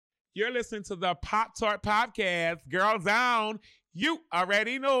You're listening to the Pop Tart Podcast. Girls Down. You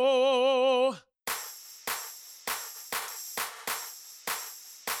already know.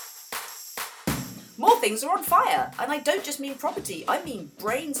 More things are on fire, and I don't just mean property, I mean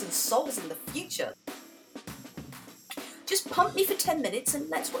brains and souls in the future. Just pump me for 10 minutes and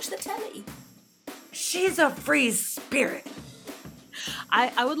let's watch the telly. She's a free spirit.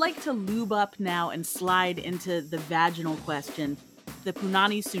 I would like to lube up now and slide into the vaginal question. The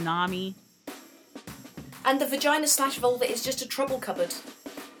Punani Tsunami. And the vagina/vulva is just a trouble cupboard.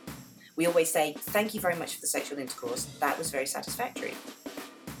 We always say, thank you very much for the sexual intercourse. That was very satisfactory.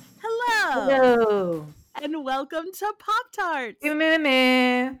 Hello. Hello. And welcome to Pop Tarts.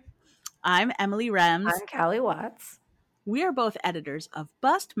 I'm Emily Rems. I'm Callie Watts. We are both editors of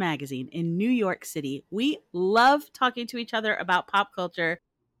Bust Magazine in New York City. We love talking to each other about pop culture.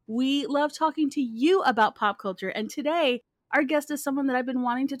 We love talking to you about pop culture. And today, our guest is someone that I've been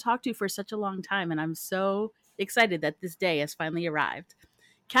wanting to talk to for such a long time. And I'm so excited that this day has finally arrived.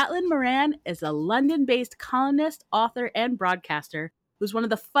 Caitlin Moran is a London-based columnist, author, and broadcaster who's one of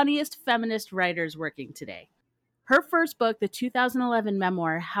the funniest feminist writers working today. Her first book, the 2011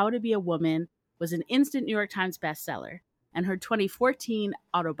 memoir, How to Be a Woman, was an instant New York Times bestseller. And her 2014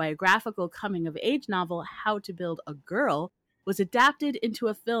 autobiographical coming-of-age novel, How to Build a Girl, was adapted into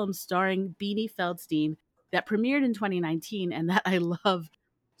a film starring Beanie Feldstein that premiered in 2019 and that I love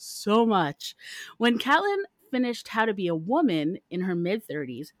so much. When Caitlin finished How to Be a Woman in her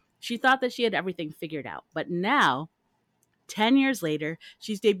mid-30s, she thought that she had everything figured out. But now, 10 years later,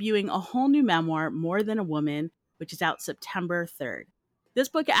 she's debuting a whole new memoir, More Than a Woman, which is out September 3rd. This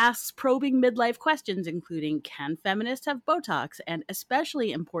book asks probing midlife questions, including, can feminists have Botox? And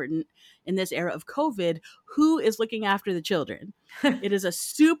especially important in this era of COVID, who is looking after the children? It is a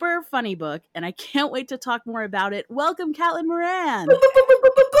super funny book, and I can't wait to talk more about it. Welcome, Caitlin Moran.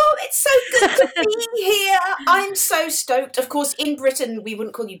 It's so good to be here. I'm so stoked. Of course, in Britain, we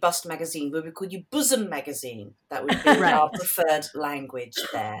wouldn't call you Bust Magazine. We would call you Bosom Magazine. That would be our preferred language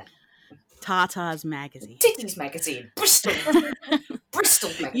there. Tata's Magazine. Titties Magazine. Bristol. Bristol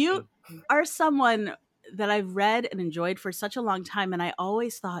Magazine. You are someone that I've read and enjoyed for such a long time, and I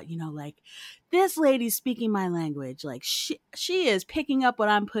always thought, like, this lady's speaking my language. Like, she is picking up what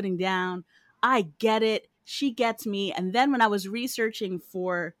I'm putting down. I get it. She gets me. And then when I was researching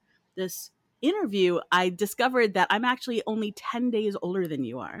for this interview, I discovered that I'm actually only 10 days older than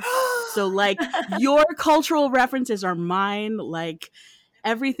you are. So, like, your cultural references are mine. Like,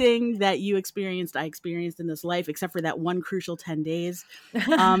 everything that you experienced, I experienced in this life, except for that one crucial 10 days.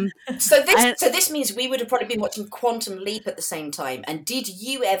 So this means we would have probably been watching Quantum Leap at the same time. And did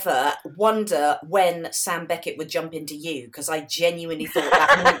you ever wonder when Sam Beckett would jump into you? Because I genuinely thought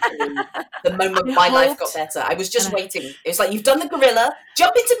that might be the moment my life got better. I was just waiting. It was like, you've done the gorilla,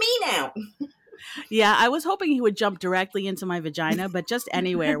 jump into me now. Yeah, I was hoping he would jump directly into my vagina, but just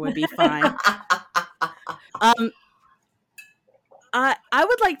anywhere would be fine. I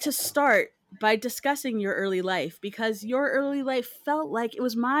would like to start by discussing your early life, because your early life felt like it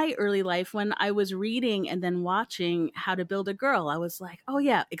was my early life when I was reading and then watching How to Build a Girl. I was like, oh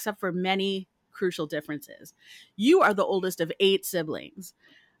yeah, except for many crucial differences. You are the oldest of 8 siblings.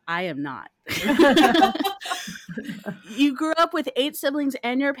 I am not. You grew up with 8 siblings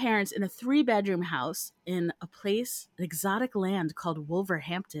and your parents in a 3-bedroom house in a place, an exotic land called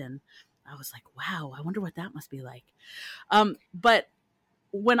Wolverhampton. I was like, wow, I wonder what that must be like. But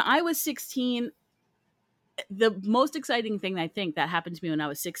when I was 16, the most exciting thing I think that happened to me when I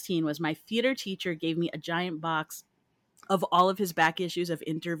was 16 was my theater teacher gave me a giant box of all of his back issues of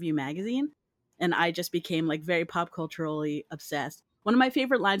Interview magazine. And I just became like very pop culturally obsessed. One of my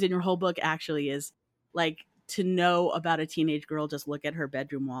favorite lines in your whole book actually is like, to know about a teenage girl, just look at her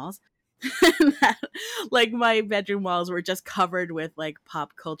bedroom walls. Like my bedroom walls were just covered with like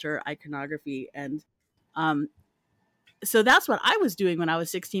pop culture iconography. And so that's what I was doing when I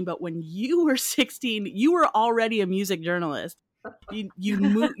was 16. But when you were 16, you were already a music journalist.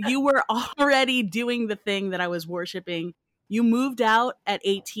 You were already doing the thing that I was worshiping. You moved out at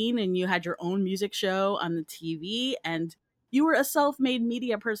 18 and you had your own music show on the TV, and you were a self-made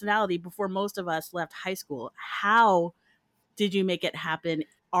media personality before most of us left high school. How did you make it happen?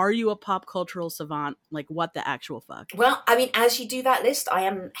 Are you a pop cultural savant? Like, what the actual fuck? Well, I mean, as you do that list, I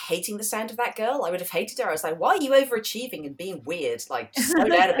am hating the sound of that girl. I would have hated her. I was like, why are you overachieving and being weird? Like, just slow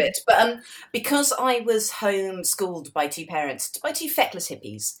down a bit. But because I was homeschooled by 2 parents, by 2 feckless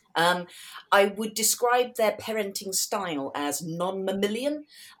hippies, I would describe their parenting style as non-mammalian.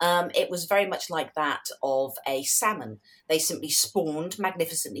 It was very much like that of a salmon. They simply spawned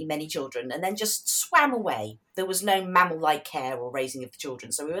magnificently many children and then just swam away. There was no mammal-like care or raising of the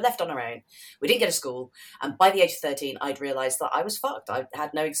children, so we were left on our own. We didn't go to school, and by the age of 13, I'd realised that I was fucked. I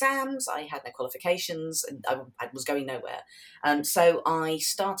had no exams, I had no qualifications, and I was going nowhere. So I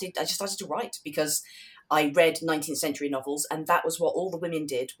just started to write, because I read 19th century novels, and that was what all the women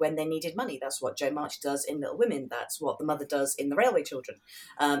did when they needed money. That's what Jo March does in Little Women. That's what the mother does in The Railway Children.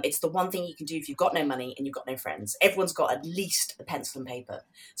 It's the one thing you can do if you've got no money and you've got no friends. Everyone's got at least a pencil and paper.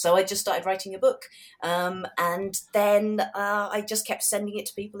 So I just started writing a book. And then I just kept sending it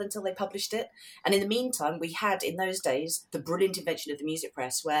to people until they published it. And in the meantime, we had, in those days, the brilliant invention of the music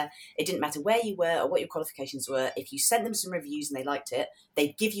press, where it didn't matter where you were or what your qualifications were. If you sent them some reviews and they liked it,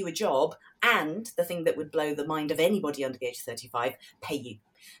 they'd give you a job, and the thing that would blow the mind of anybody under the age of 35, pay you.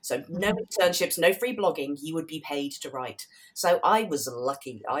 So no internships, no free blogging, you would be paid to write. So I was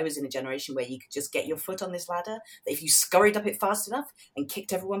lucky. I was in a generation where you could just get your foot on this ladder, that if you scurried up it fast enough and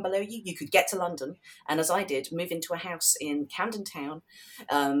kicked everyone below you, you could get to London. And as I did, move into a house in Camden Town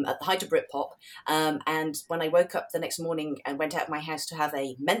at the height of Britpop. And when I woke up the next morning and went out of my house to have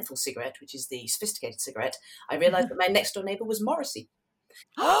a menthol cigarette, which is the sophisticated cigarette, I realised that my next door neighbour was Morrissey.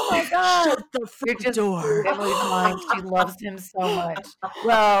 Oh my God. Shut the You're front just door. Emily's mind. She loves him so much.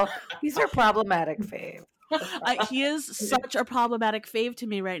 Well, he's her problematic fave. He is such a problematic fave to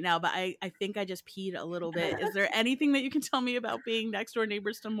me right now, but I think I just peed a little bit. Is there anything that you can tell me about being next door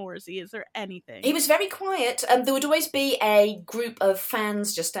neighbors to Morrissey? Is there anything? He was very quiet. There would always be a group of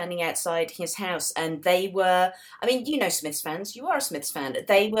fans just standing outside his house, and they were, I mean, you know Smiths fans. You are a Smiths fan.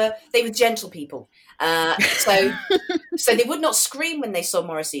 They were gentle people. So they would not scream when they saw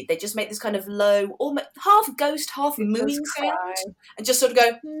Morrissey. They just make this kind of low, almost half ghost, half mooing sound, and just sort of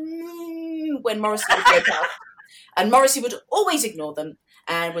go when Morrissey would go past. And Morrissey would always ignore them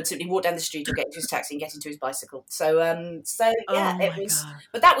and would simply walk down the street or get into his taxi and get into his bicycle. So yeah, it was. God.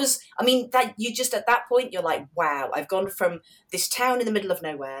 But that was, I mean, that you just at that point you're like, wow, I've gone from this town in the middle of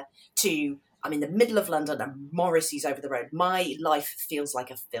nowhere to I'm in the middle of London and Morrissey's over the road. My life feels like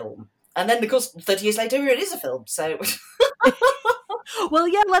a film. And then, of course, 30 years later, it is a film. So, well,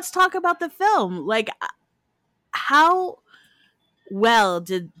 yeah, let's talk about the film. Like, how well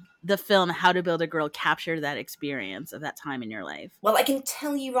did the film How to Build a Girl capture that experience of that time in your life? Well, I can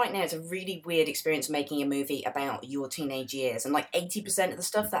tell you right now, it's a really weird experience making a movie about your teenage years. And like 80% of the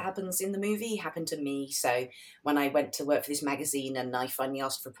stuff that happens in the movie happened to me. So when I went to work for this magazine and I finally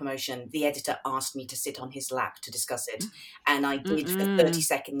asked for promotion, the editor asked me to sit on his lap to discuss it. And I did for 30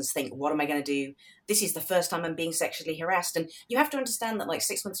 seconds think, what am I going to do? This is the first time I'm being sexually harassed. And you have to understand that like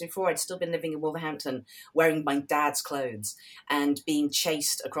 6 months before, I'd still been living in Wolverhampton, wearing my dad's clothes and being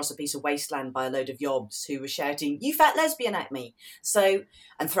chased across a piece of wasteland by a load of yobs who were shouting, "You fat lesbian," at me. So,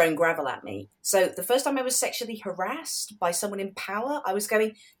 and throwing gravel at me. So the first time I was sexually harassed by someone in power, I was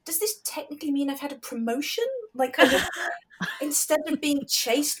going, does this technically mean I've had a promotion? Like, kind of, instead of being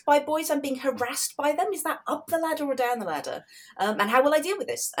chased by boys, I'm being harassed by them? Is that up the ladder or down the ladder? And how will I deal with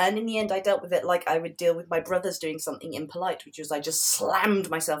this? And in the end, I dealt with it like I would deal with my brothers doing something impolite, which was I just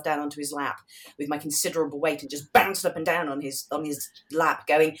slammed myself down onto his lap with my considerable weight and just bounced up and down on his lap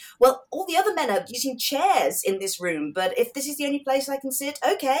going, well, all the other men are using chairs in this room, but if this is the only place I can sit,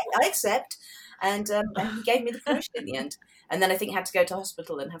 okay, I accept. And he gave me the promotion in the end. And then I think he had to go to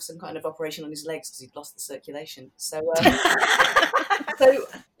hospital and have some kind of operation on his legs because he'd lost the circulation. So,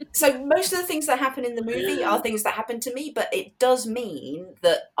 so most of the things that happen in the movie are things that happened to me, but it does mean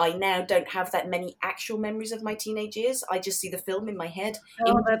that I now don't have that many actual memories of my teenage years. I just see the film in my head.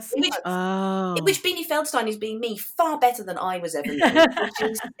 In which Beanie Feldstein is being me far better than I was ever me, which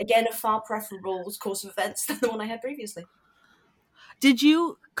is, again, a far preferable course of events than the one I had previously. Did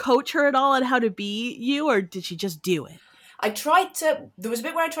you coach her at all on how to be you, or did she just do it? There was a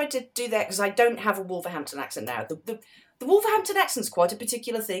bit where I tried to do that because I don't have a Wolverhampton accent now. The Wolverhampton accent's quite a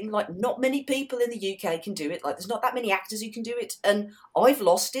particular thing. Like, not many people in the UK can do it. Like, there's not that many actors who can do it. And I've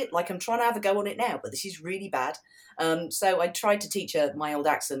lost it. Like, I'm trying to have a go on it now, but this is really bad. So I tried to teach her my old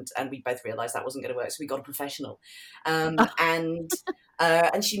accent, and we both realised that wasn't going to work, so we got a professional. And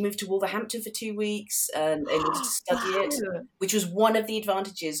she moved to Wolverhampton for 2 weeks in order to study it, which was one of the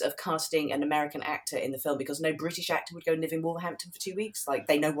advantages of casting an American actor in the film, because no British actor would go and live in Wolverhampton for 2 weeks. Like,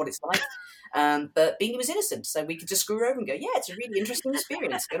 they know what it's like. But Beanie was innocent, so we could just screw her over and go, yeah, it's a really interesting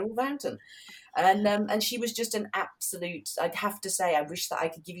experience. Go to Wolverhampton. And she was just an absolute, I'd have to say, I wish that I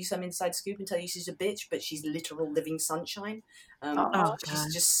could give you some inside scoop and tell you she's a bitch, but she's literal living sunshine.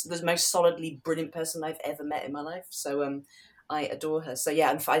 She's just the most solidly brilliant person I've ever met in my life. So I adore her. So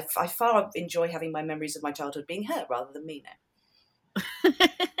yeah, and I far enjoy having my memories of my childhood being her rather than me now.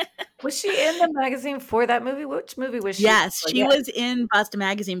 Was she in the magazine for that movie? Which movie was she? Yes, she was in Bust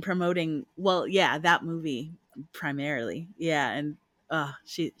Magazine promoting, that movie. primarily. Yeah, and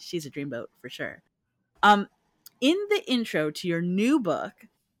she's a dreamboat for sure. In the intro to your new book,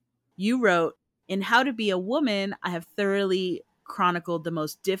 you wrote, "In How to Be a Woman, I have thoroughly chronicled the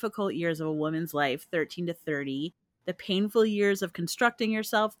most difficult years of a woman's life, 13 to 30, the painful years of constructing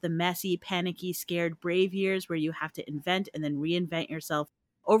yourself, the messy, panicky, scared, brave years where you have to invent and then reinvent yourself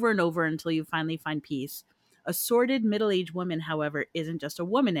over and over until you finally find peace. A sordid middle-aged woman, however, isn't just a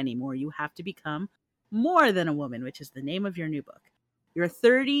woman anymore. You have to become more than a woman," which is the name of your new book. Your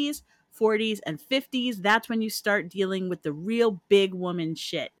 30s, 40s, and 50s, that's when you start dealing with the real big woman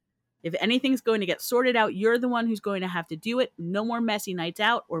shit. If anything's going to get sorted out, you're the one who's going to have to do it. No more messy nights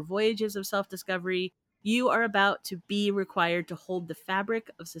out or voyages of self-discovery. You are about to be required to hold the fabric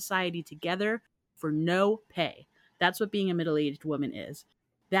of society together for no pay. That's what being a middle-aged woman is.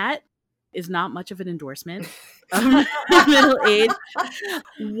 That is not much of an endorsement of middle age.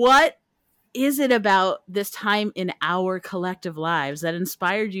 What is it about this time in our collective lives that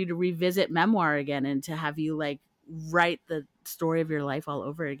inspired you to revisit memoir again and to have you like write the story of your life all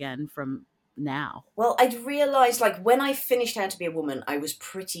over again from now? Well, I'd realised, like, when I finished How to Be a Woman, I was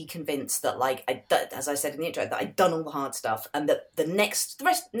pretty convinced that, like, as I said in the intro, that I'd done all the hard stuff, and that the next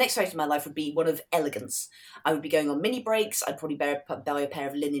phase of my life would be one of elegance. I would be going on mini breaks. I'd probably buy a pair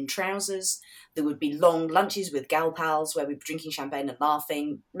of linen trousers. There would be long lunches with gal pals where we'd be drinking champagne and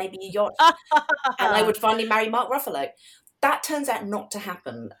laughing, maybe a yacht, and I would finally marry Mark Ruffalo. That turns out not to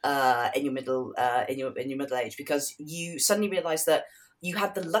happen in your middle age, because you suddenly realise that you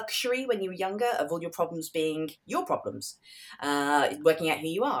had the luxury when you were younger of all your problems being your problems, working out who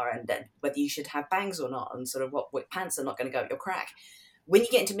you are and whether you should have bangs or not, and sort of what pants are not going to go up your crack. When you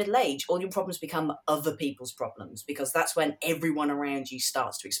get into middle age, all your problems become other people's problems, because that's when everyone around you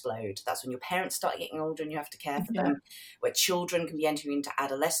starts to explode. That's when your parents start getting older and you have to care for them, where children can be entering into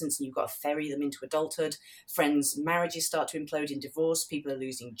adolescence and you've got to ferry them into adulthood. Friends' marriages start to implode in divorce. People are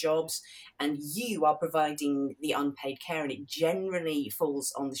losing jobs, and you are providing the unpaid care, and it generally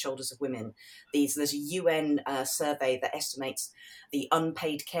falls on the shoulders of women. There's a UN survey that estimates the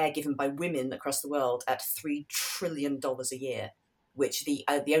unpaid care given by women across the world at $3 trillion a year, which the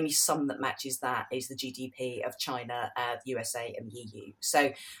only sum that matches that is the GDP of China, the USA and the EU.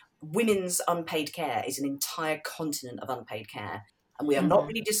 So women's unpaid care is an entire continent of unpaid care. And we are not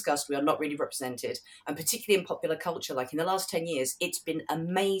really discussed, we are not really represented. And particularly in popular culture, like in the last 10 years, it's been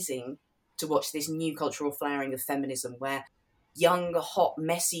amazing to watch this new cultural flowering of feminism, where young, hot,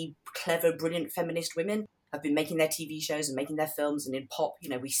 messy, clever, brilliant feminist women have been making their TV shows and making their films. And in pop,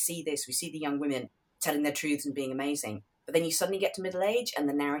 we see this, we see the young women telling their truths and being amazing. But then you suddenly get to middle age and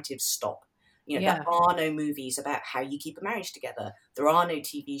the narratives stop. There are no movies about how you keep a marriage together. There are no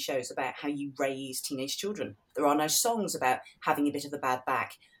TV shows about how you raise teenage children. There are no songs about having a bit of a bad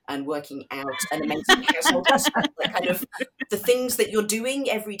back and working out an amazing household husband. Like, kind of the things that you're doing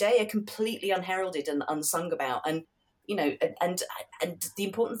every day are completely unheralded and unsung about. And and the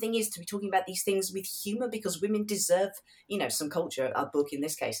important thing is to be talking about these things with humor, because women deserve, some culture, our book in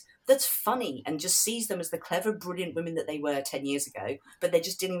this case, that's funny and just sees them as the clever, brilliant women that they were 10 years ago, but they're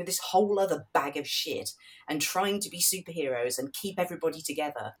just dealing with this whole other bag of shit and trying to be superheroes and keep everybody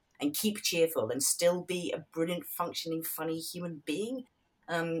together and keep cheerful and still be a brilliant, functioning, funny human being.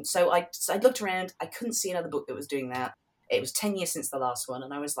 So I looked around, I couldn't see another book that was doing that. It was 10 years since the last one,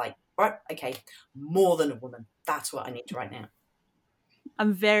 and I was like, right, okay, more than a woman. That's what I need to write now.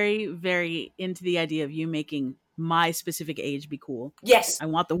 I'm very, very into the idea of you making my specific age be cool. Yes. I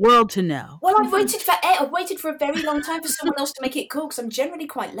want the world to know. Well, I've waited for a very long time for someone else to make it cool, because I'm generally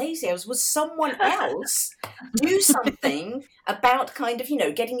quite lazy. Was someone else do something about kind of,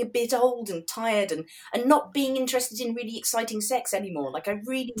 getting a bit old and tired and not being interested in really exciting sex anymore. Like, I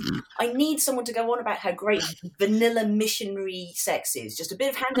need someone to go on about how great vanilla missionary sex is. Just a bit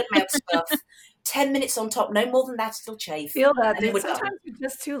of hand and mouth stuff, 10 minutes on top, no more than that, still chafe. Feel that. Sometimes you're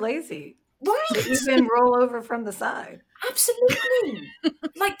just too lazy. Right. To even roll over from the side. Absolutely.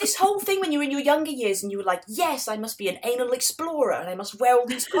 Like this whole thing when you were in your younger years and you were like, yes, I must be an anal explorer and I must wear all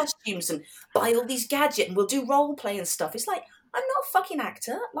these costumes and buy all these gadgets and we'll do role play and stuff. It's like, I'm not a fucking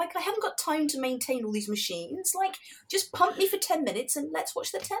actor. Like, I haven't got time to maintain all these machines. Like, just pump me for 10 minutes and let's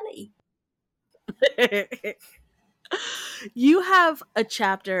watch the telly. You have a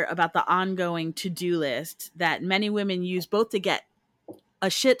chapter about the ongoing to-do list that many women use both to get a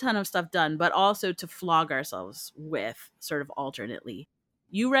shit ton of stuff done, but also to flog ourselves with, sort of alternately.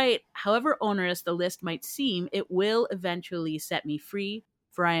 You write, however onerous the list might seem, it will eventually set me free,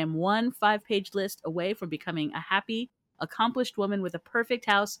 for I am one 5-page list away from becoming a happy, accomplished woman with a perfect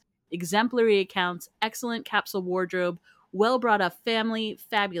house, exemplary accounts, excellent capsule wardrobe, well-brought-up family,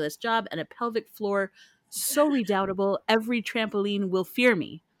 fabulous job, and a pelvic floor so redoubtable, every trampoline will fear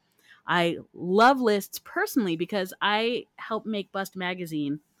me. I love lists personally because I help make Bust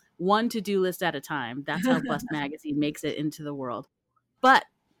Magazine one to-do list at a time. That's how Bust Magazine makes it into the world. But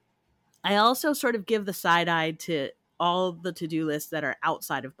I also sort of give the side eye to all the to-do lists that are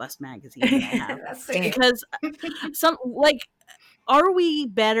outside of Bust Magazine that I have. That's it. Because are we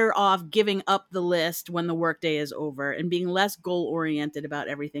better off giving up the list when the workday is over and being less goal-oriented about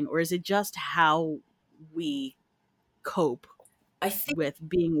everything? Or is it just how we cope I think with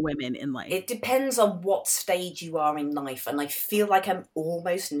being women in life? it depends on what stage you are in life, and I feel like I'm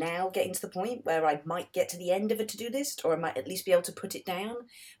almost now getting to the point where I might get to the end of a to-do list, or I might at least be able to put it down.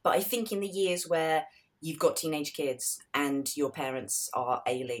 But I think in the years where you've got teenage kids and your parents are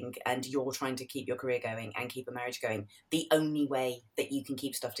ailing and you're trying to keep your career going and keep a marriage going, the only way that you can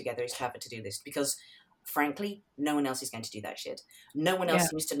keep stuff together is to have a to-do list, because frankly, no one else is going to do that shit. No one else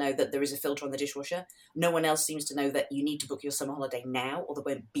seems to know that there is a filter on the dishwasher. No one else seems to know that you need to book your summer holiday now or there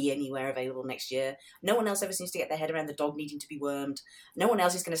won't be anywhere available next year. No one else ever seems to get their head around the dog needing to be wormed. No one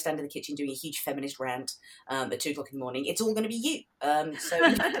else is going to stand in the kitchen doing a huge feminist rant at 2 o'clock in the morning. It's all going to be you. So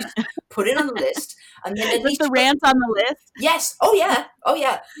just put it on the list. And then at Put the rants on the list? Yes. Oh, yeah. Oh,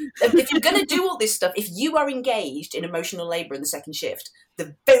 yeah. If you're going to do all this stuff, if you are engaged in emotional labour in the second shift,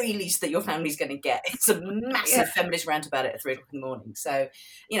 the very least that your family's going to get is a massive feminist rant about it at 3 o'clock in the morning. So,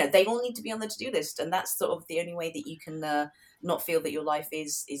 they all need to be on the to-do list, and that's sort of the only way that you can not feel that your life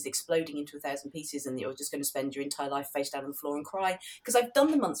is exploding into 1,000 pieces and that you're just going to spend your entire life face down on the floor and cry. Because I've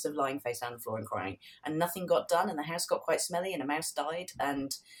done the months of lying face down on the floor and crying, and nothing got done, and the house got quite smelly, and a mouse died,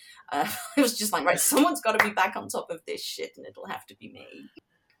 and it was just like, right, someone's got to be back on top of this shit, and it'll have to be me.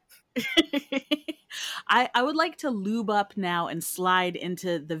 I would like to lube up now and slide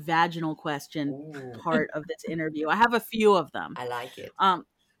into the vaginal question part of this interview. I have a few of them. I like it.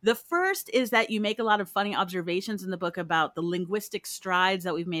 The first is that you make a lot of funny observations in the book about the linguistic strides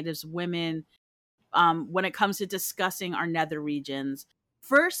that we've made as women when it comes to discussing our nether regions.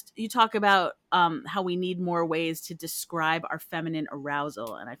 First, you talk about how we need more ways to describe our feminine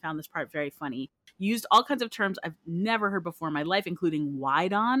arousal, and I found this part very funny. You used all kinds of terms I've never heard before in my life, including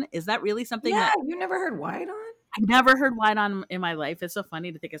wide on. Is that really something that... you never heard wide on? I've never heard wide on in my life. It's so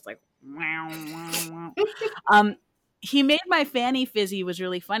funny to think it's like... He made my fanny fizzy was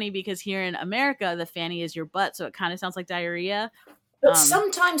really funny because here in America, the fanny is your butt, so it kind of sounds like diarrhea. But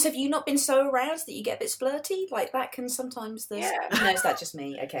sometimes have you not been so aroused that you get a bit splurty? Like that can sometimes... No, is that just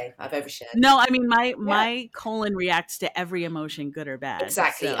me? Okay, I've overshared. No, I mean, my colon reacts to every emotion, good or bad.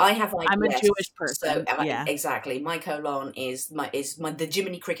 Exactly. So I have IBS. I'm a Jewish person. So, yeah. Exactly. My colon is the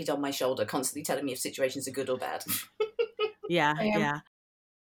Jiminy Cricket on my shoulder, constantly telling me if situations are good or bad. Yeah.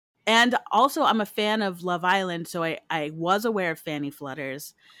 And also, I'm a fan of Love Island, so I was aware of fanny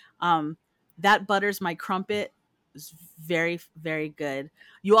flutters. That butters my crumpet. Is very, very good.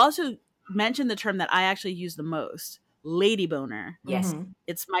 You also mentioned the term that I actually use the most, lady boner. Yes. Mm-hmm.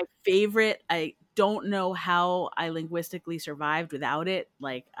 It's my favorite. I don't know how I linguistically survived without it.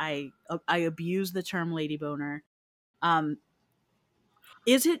 Like I abuse the term lady boner.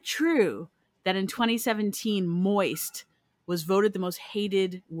 Is it true that in 2017 moist was voted the most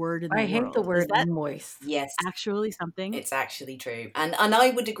hated word in the world? I hate the word moist. Yes. Actually something? It's actually true. And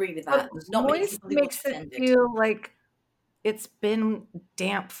I would agree with that. But moist makes it feel like it's been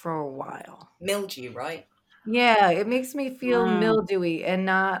damp for a while. Mildew, right? Yeah, it makes me feel mildewy and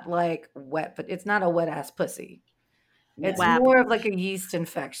not like wet, but it's not a wet ass pussy. It's more of like a yeast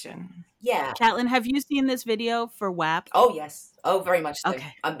infection. Yeah. Caitlin, have you seen this video for WAP? Oh, yes. Oh, very much so.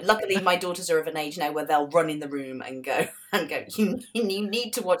 Okay. Luckily, my daughters are of an age now where they'll run in the room and go, you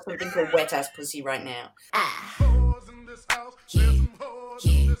need to watch something called Wet Ass Pussy right now.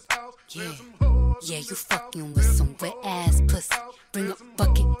 Yeah, you fucking with some wet ass pussy. Bring a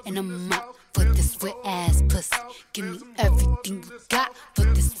bucket and a mop for this wet ass pussy. Give me everything you got for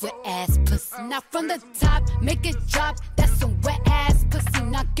this wet ass pussy. Now from the top, make it drop. That's some wet ass pussy.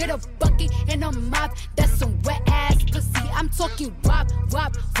 Now get a bucket and a mop. That's some wet ass pussy. I'm talking wop,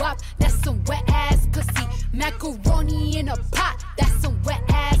 wop, wop. That's some wet ass pussy. Macaroni in a pot. That's some wet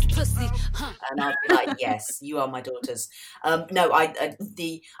ass pussy. Huh. And I'd be like, yes, you are my daughters.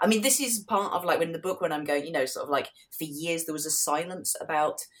 This is part of like when the book, when I'm going, sort of like for years there was a silence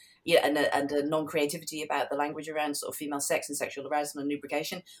about, and a non-creativity about the language around sort of female sex and sexual arousal and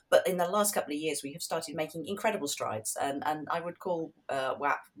lubrication. But in the last couple of years, we have started making incredible strides. And I would call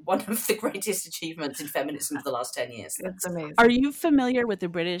WAP one of the greatest achievements in feminism of the last 10 years. It's amazing. Are you familiar with the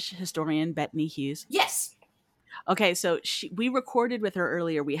British historian Bettany Hughes? Yes. Okay, so we recorded with her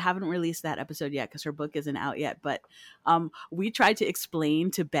earlier. We haven't released that episode yet because her book isn't out yet. But we tried to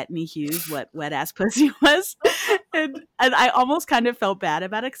explain to Bettany Hughes what wet ass pussy was, and I almost kind of felt bad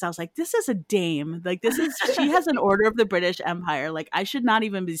about it because I was like, "This is a dame. Like she has an Order of the British Empire. Like I should not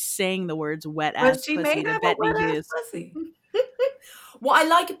even be saying the words wet ass pussy to Bettany Hughes." What I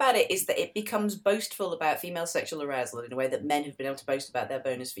like about it is that it becomes boastful about female sexual arousal in a way that men have been able to boast about their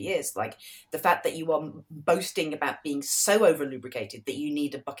boners for years. Like the fact that you are boasting about being so over lubricated that you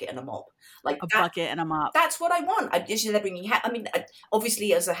need a bucket and a mop. Like bucket and a mop. That's what I want. Usually they're bringing.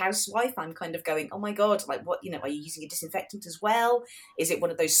 Obviously, as a housewife, I'm kind of going, oh my god, like what? Are you using a disinfectant as well? Is it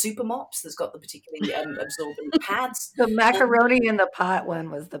one of those super mops that's got the particularly absorbent pads? The macaroni in the pot one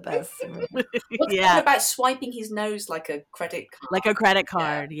was the best. What's about swiping his nose like a credit card? Like a credit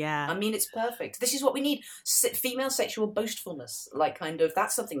card, yeah. I mean, it's perfect. This is what we need. Female sexual boastfulness. Like, kind of,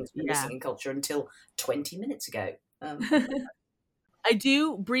 that's something that's been missing in culture until 20 minutes ago. I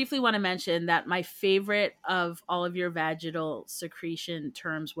do briefly want to mention that my favorite of all of your vaginal secretion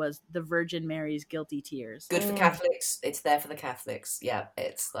terms was the Virgin Mary's guilty tears. Good for Catholics. It's there for the Catholics. Yeah,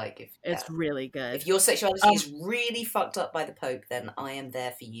 it's like... It's really good. If your sexuality is really fucked up by the Pope, then I am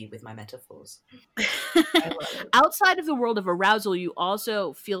there for you with my metaphors. Outside of the world of arousal, you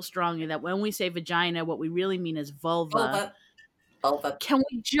also feel strongly that when we say vagina, what we really mean is vulva. Vulva. Can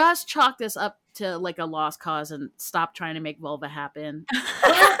we just chalk this up to like a lost cause and stop trying to make vulva happen?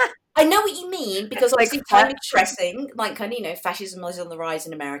 Well, I know what you mean, because obviously time is pressing. Like, kind of, fascism is on the rise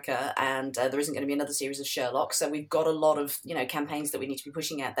in America, and there isn't going to be another series of Sherlock, so we've got a lot of campaigns that we need to be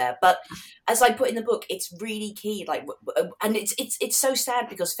pushing out there. But as I put in the book, it's really key. Like, and it's so sad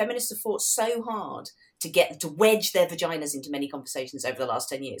because feminists have fought so hard to wedge their vaginas into many conversations over the last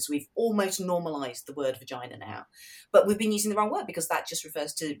 10 years. We've almost normalized the word vagina now, but we've been using the wrong word because that just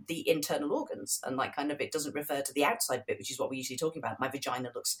refers to the internal organs, and like kind of it doesn't refer to the outside bit, which is what we're usually talking about. My vagina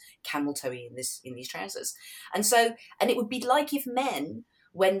looks camel toey in these trousers. And it would be like if men,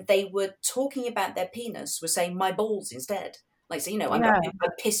 when they were talking about their penis, were saying my balls instead. Like, so, I'm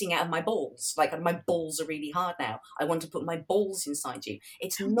pissing out of my balls. Like, my balls are really hard now. I want to put my balls inside you.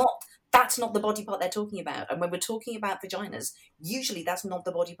 That's not the body part they're talking about. And when we're talking about vaginas, usually that's not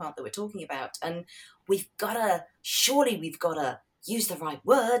the body part that we're talking about. And we've got to use the right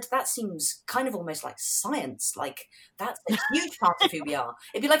word. That seems kind of almost like science. Like, that's a huge part of who we are.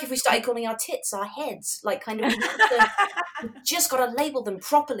 It'd be like if we started calling our tits our heads. Like, kind of, we've just got to label them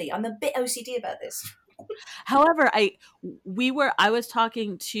properly. I'm a bit OCD about this. However, I was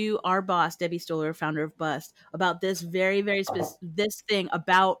talking to our boss, Debbie Stoller, founder of Bust, about this very, very this thing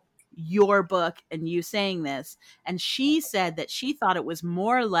about your book and you saying this. And she said that she thought it was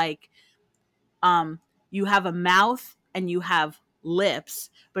more like you have a mouth and you have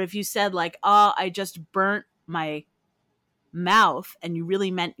lips. But if you said like, oh, I just burnt my mouth, and you really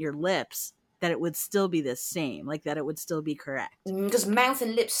meant your lips, that it would still be the same, like that it would still be correct. Because mouth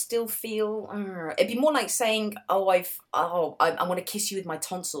and lips still feel... it'd be more like saying, I want to kiss you with my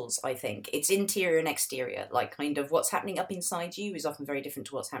tonsils, I think. It's interior and exterior. Like, kind of what's happening up inside you is often very different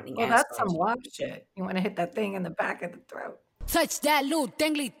to what's happening outside. Well, that's some WAP shit. You want to hit that thing in the back of the throat. Touch that little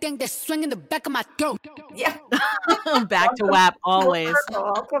dangly thing that's swinging the back of my throat. Yeah. Back to WAP always.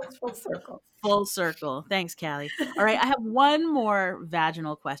 Full circle. Full circle. Thanks, Callie. All right, I have one more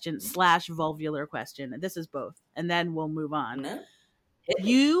vaginal question / vulvular question. This is both, and then we'll move on. No.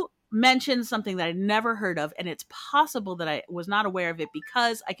 You mentioned something that I'd never heard of, and it's possible that I was not aware of it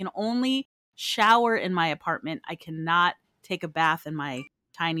because I can only shower in my apartment. I cannot take a bath in my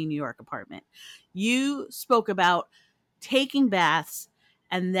tiny New York apartment. You spoke about taking baths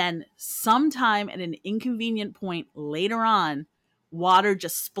and then sometime at an inconvenient point later on, water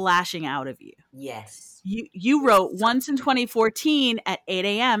just splashing out of you. Yes. You wrote once in 2014 at 8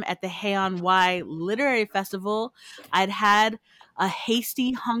 a.m. at the Heian Y Literary Festival, I'd had a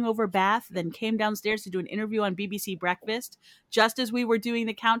hasty hungover bath, then came downstairs to do an interview on BBC Breakfast. Just as we were doing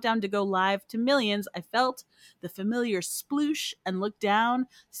the countdown to go live to millions, I felt the familiar sploosh and looked down,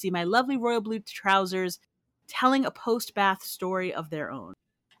 see my lovely royal blue trousers telling a post-bath story of their own.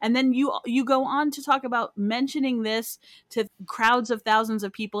 And then you go on to talk about mentioning this to crowds of thousands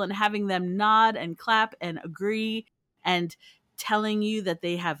of people and having them nod and clap and agree and telling you that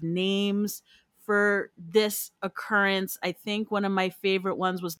they have names for this occurrence. I think one of my favorite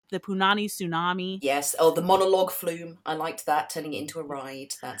ones was the Punani Tsunami. Yes. Oh, the monologue flume. I liked that, turning it into a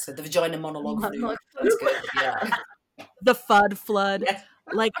ride. That's the vagina monologue flume. That's good. Yeah. The FUD flood. Yes.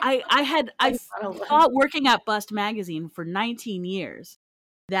 Like I thought working at Bust Magazine for 19 years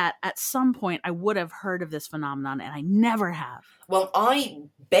that at some point I would have heard of this phenomenon, and I never have. Well, I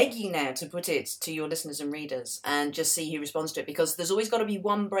beg you now to put it to your listeners and readers and just see who responds to it, because there's always got to be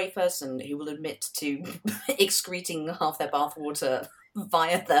one brave person who will admit to excreting half their bathwater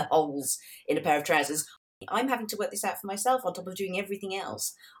via their holes in a pair of trousers. I'm having to work this out for myself on top of doing everything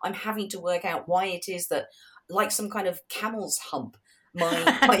else. I'm having to work out why it is that, like some kind of camel's hump,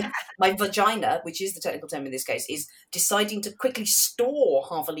 my vagina, which is the technical term in this case, is deciding to quickly store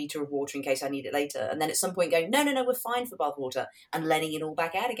half a litre of water in case I need it later, and then at some point going, no, we're fine for bath water, and letting it all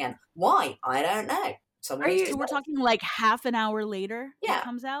back out again. Why? I don't know. We're talking like half an hour later it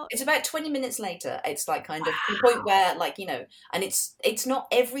comes out? It's about 20 minutes later. It's like kind of to the point where, like, you know, and it's not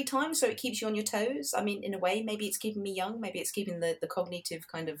every time, so it keeps you on your toes. I mean, in a way, maybe it's keeping me young, maybe it's keeping the cognitive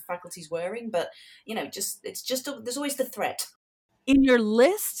kind of faculties whirring, but, you know, there's always the threat. In your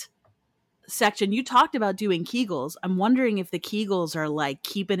list section, you talked about doing Kegels. I'm wondering if the Kegels are like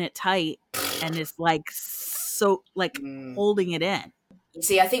keeping it tight and it's like so like holding it in. You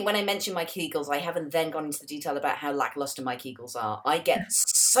see, I think when I mention my Kegels, I haven't then gone into the detail about how lackluster my Kegels are. I get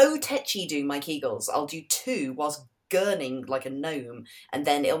so tetchy doing my Kegels. I'll do 2 whilst gurning like a gnome, and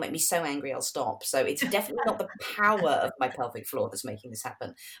then it'll make me so angry I'll stop. So it's definitely not the power of my pelvic floor that's making this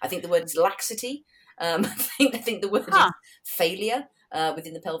happen. I think the word is laxity. I think the word is failure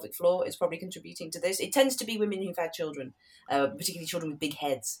within the pelvic floor is probably contributing to this. It tends to be women who've had children, particularly children with big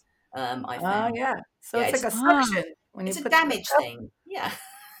heads. I found. Yeah. So it's like a suction. When it's you a damage thing. Yeah.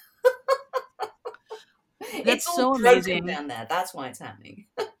 That's all so broken amazing down there. That's why it's happening.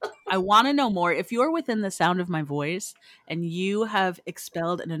 I want to know more. If you're within the sound of my voice and you have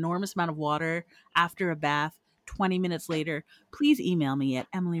expelled an enormous amount of water after a bath 20 minutes later, please email me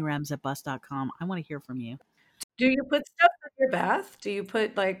at emilyrems@bust.com. I want to hear from you. Do you put stuff in your bath? Do you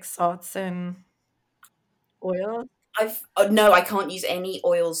put like salts and oil? No, I can't use any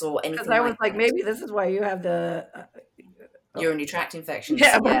oils or anything. Because I was like, maybe this is why you have the urinary tract infections.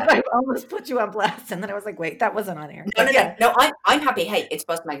 Yeah, I almost put you on blast, and then I was like, wait, that wasn't on air. No. I'm happy. Hey, it's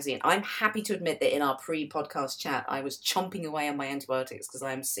Bust Magazine. I'm happy to admit that in our pre-podcast chat, I was chomping away on my antibiotics because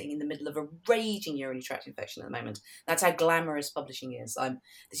I'm sitting in the middle of a raging urinary tract infection at the moment. That's how glamorous publishing is.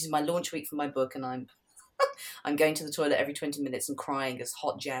 This is my launch week for my book, and I'm going to the toilet every 20 minutes and crying as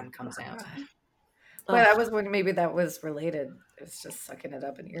hot jam comes out. But I was wondering maybe that was related. It's just sucking it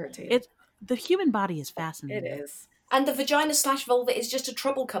up and irritating. The human body is fascinating. It is. And the vagina/vulva is just a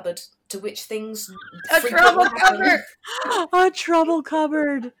trouble cupboard to which things... A trouble cupboard! A trouble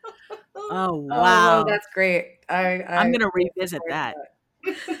cupboard! Oh, wow. Oh, that's great. I'm going to revisit that.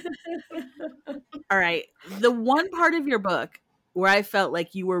 All right. The one part of your book where I felt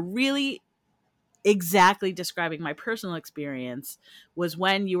like you were really exactly describing my personal experience was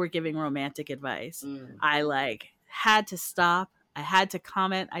when you were giving romantic advice. I had to stop. I had to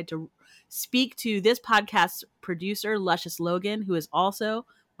comment. I had to speak to this podcast's producer, Luscious Logan, who is also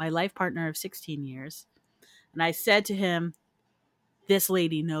my life partner of 16 years. And I said to him, this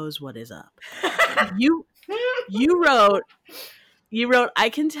lady knows what is up. You wrote, I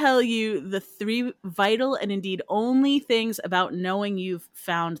can tell you the 3 vital and indeed only things about knowing you've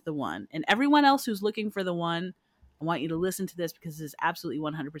found the one. And everyone else who's looking for the one, I want you to listen to this because this is absolutely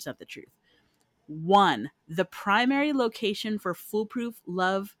 100% the truth. 1, the primary location for foolproof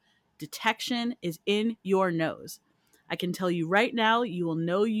love detection is in your nose. I can tell you right now, you will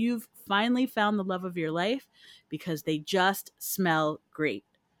know you've finally found the love of your life because they just smell great.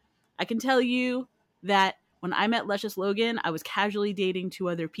 I can tell you that when I met Luscious Logan, I was casually dating 2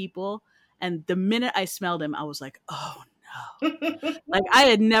 other people. And the minute I smelled him, I was like, oh no. Like I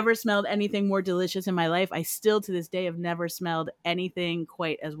had never smelled anything more delicious in my life. I still to this day have never smelled anything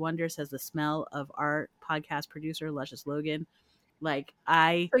quite as wondrous as the smell of our podcast producer, Luscious Logan. So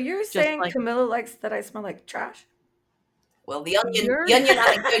you're saying Camilla likes that I smell like trash? Well, the onion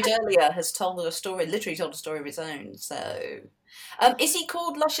anecdote earlier has literally told a story of its own. So, is he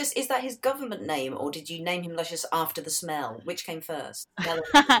called Luscious? Is that his government name, or did you name him Luscious after the smell? Which came first?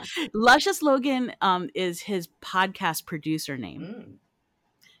 Luscious Logan is his podcast producer name.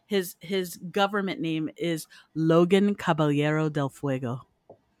 His government name is Logan Caballero del Fuego.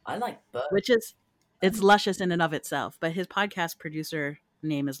 I like both. It's luscious in and of itself, but his podcast producer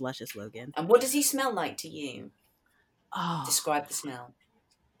name is Luscious Logan. And what does he smell like to you? Oh, describe the smell.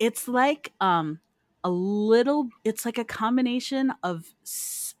 It's like it's like a combination of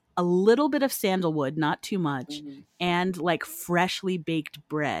a little bit of sandalwood, not too much, and like freshly baked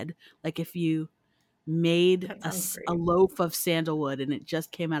bread. Like if you made a loaf of sandalwood and it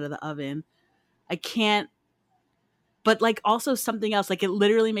just came out of the oven. But like also something else, like it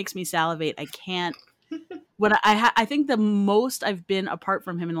literally makes me salivate. I can't. When I think the most I've been apart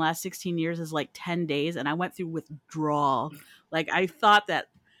from him in the last 16 years is like 10 days, and I went through withdrawal. Like I thought that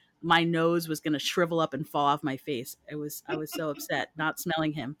my nose was going to shrivel up and fall off my face. I was so upset not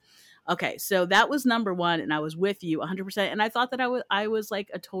smelling him. Okay, so that was number one, and I was with you 100%. And I thought that I was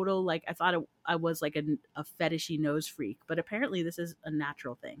like a total, like, I thought I was like a fetishy nose freak, but apparently this is a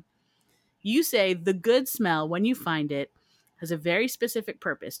natural thing. You say the good smell, when you find it, has a very specific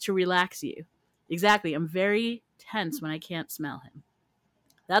purpose, to relax you. Exactly. I'm very tense when I can't smell him.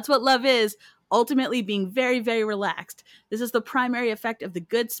 That's what love is. Ultimately being very, very relaxed. This is the primary effect of the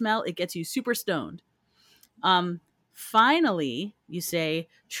good smell. It gets you super stoned. Finally, you say,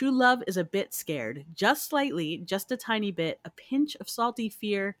 true love is a bit scared. Just slightly, just a tiny bit, a pinch of salty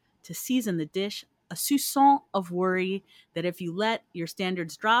fear to season the dish, a soupçon of worry that if you let your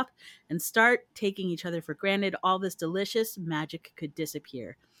standards drop and start taking each other for granted, all this delicious magic could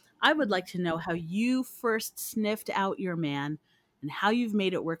disappear. I would like to know how you first sniffed out your man and how you've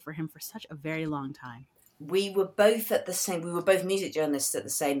made it work for him for such a very long time. We were both music journalists at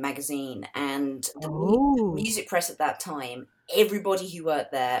the same magazine, and the music press at that time, everybody who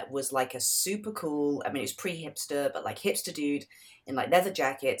worked there was like a super cool, I mean, it was pre-hipster, but like hipster dude in like leather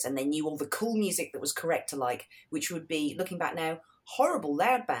jackets, and they knew all the cool music that was correct to like, which would be, looking back now, horrible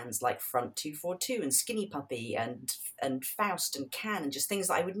loud bands like Front 242 and Skinny Puppy and Faust and Can, and just things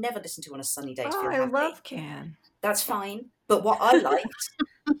that I would never listen to on a sunny day to feel happy. I love Can. That's fine. But what I liked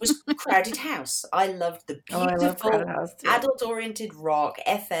was Crowded House. I loved the beautiful adult-oriented rock,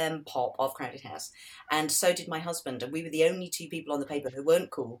 FM pop of Crowded House. And so did my husband. And we were the only two people on the paper who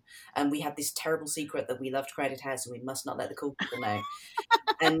weren't cool. And we had this terrible secret that we loved Crowded House and we must not let the cool people know.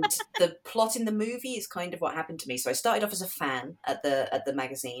 And the plot in the movie is kind of what happened to me. So I started off as a fan at the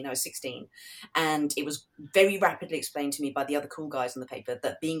magazine. I was 16. And it was very rapidly explained to me by the other cool guys on the paper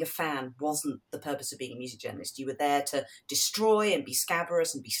that being a fan wasn't the purpose of being a music journalist. You were there to destroy and be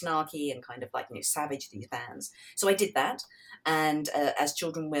scabrous and be snarky and kind of like, savage these fans. So I did that. And as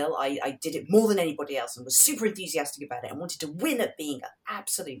children will, I did it more than anybody else and was super enthusiastic about it and wanted to win at being an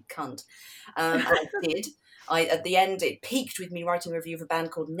absolute cunt. And I did. At the end, it peaked with me writing a review of a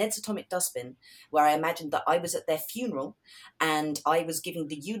band called Ned's Atomic Dustbin, where I imagined that I was at their funeral and I was giving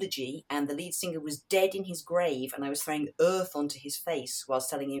the eulogy and the lead singer was dead in his grave and I was throwing earth onto his face whilst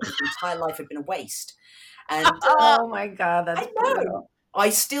telling him his entire life had been a waste. And oh my God, that's brutal. I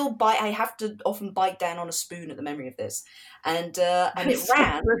still I have to often bite down on a spoon at the memory of this. And it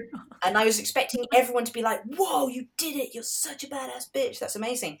ran, and I was expecting everyone to be like, whoa, you did it, you're such a badass bitch, that's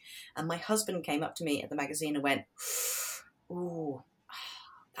amazing. And my husband came up to me at the magazine and went, ooh,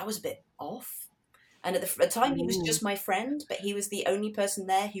 that was a bit off. And at the time, he was just my friend, but he was the only person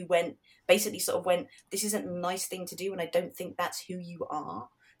there who basically went, this isn't a nice thing to do, and I don't think that's who you are.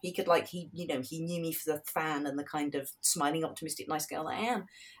 He could he knew me for the fan and the kind of smiling, optimistic, nice girl I am.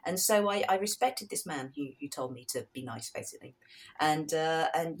 And so I respected this man who told me to be nice, basically. And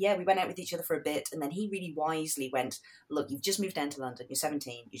yeah, we went out with each other for a bit. And then he really wisely went, look, you've just moved down to London. You're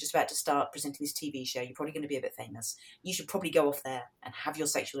 17. You're just about to start presenting this TV show. You're probably going to be a bit famous. You should probably go off there and have your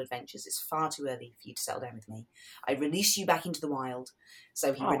sexual adventures. It's far too early for you to settle down with me. I release you back into the wild.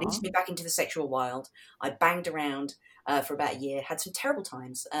 So he released me back into the sexual wild. I banged around for about a year, had some terrible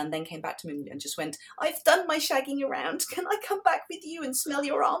times, and then came back to me and just went, I've done my shagging around. Can I come back with you and smell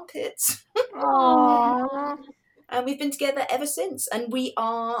your armpits? Aww. And we've been together ever since.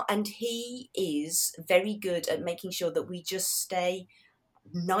 And he is very good at making sure that we just stay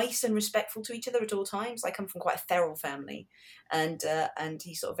nice and respectful to each other at all times. I come from quite a feral family, and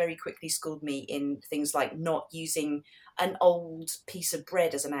he sort of very quickly schooled me in things like not using an old piece of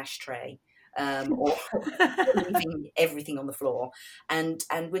bread as an ashtray. Or leaving everything on the floor, and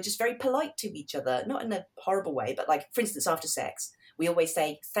we're just very polite to each other, not in a horrible way, but like, for instance, after sex we always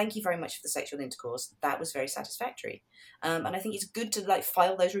say thank you very much for the sexual intercourse, that was very satisfactory. And I think it's good to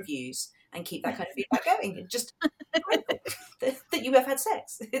file those reviews and keep that kind of feedback going, and just that you have had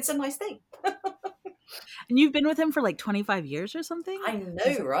sex, it's a nice thing. And you've been with him for 25 years or something? I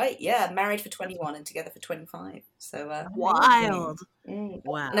know, right? Yeah, married for 21 and together for 25. So wild.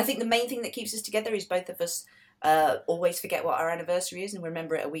 Wow. And I think the main thing that keeps us together is both of us always forget what our anniversary is and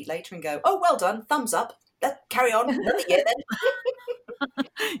remember it a week later and go, oh, well done, thumbs up. Let's carry on another year then.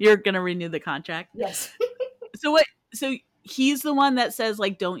 You're gonna renew the contract? Yes. So he's the one that says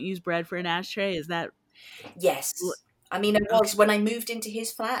don't use bread for an ashtray? Is that? Yes. I mean, it was when I moved into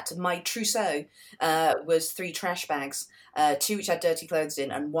his flat, my trousseau was 3 trash bags, 2 which had dirty clothes in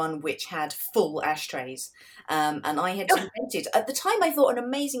and 1 which had full ashtrays. And I had invented, at the time I thought, an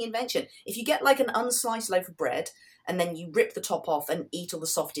amazing invention. If you get an unsliced loaf of bread and then you rip the top off and eat all the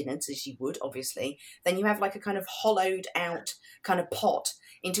soft innards, as you would, obviously, then you have a kind of hollowed out kind of pot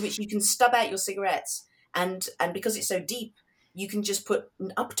into which you can stub out your cigarettes. And because it's so deep, you can just put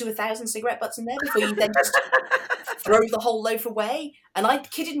up to 1,000 cigarette butts in there before you then just throw the whole loaf away. And I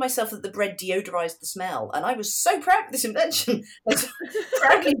kidded myself that the bread deodorized the smell. And I was so proud of this invention. I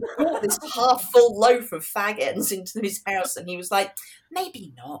proudly brought this half-full loaf of fag ends into his house. And he was like,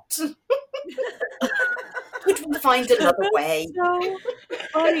 maybe not. Could we find another way? So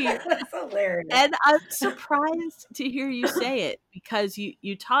funny. That's hilarious. And I'm surprised to hear you say it, because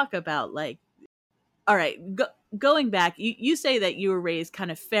you talk about, like, all right, going back, you say that you were raised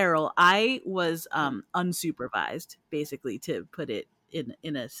kind of feral. I was unsupervised, basically, to put it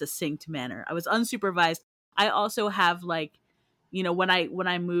in a succinct manner. I was unsupervised. I also have, like, you know, when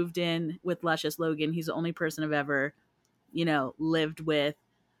I moved in with Luscious Logan, he's the only person I've ever, you know, lived with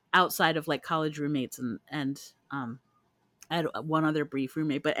outside of, like, college roommates, and I had one other brief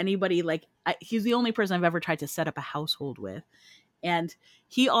roommate, but anybody, like, he's the only person I've ever tried to set up a household with. And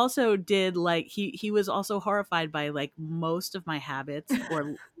he also did, like, he was also horrified by, like, most of my habits,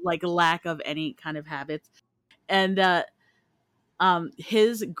 or like lack of any kind of habits. And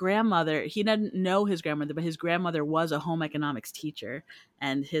his grandmother, he didn't know his grandmother, but his grandmother was a home economics teacher,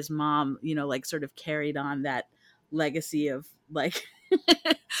 and his mom, you know, like, sort of carried on that legacy of, like,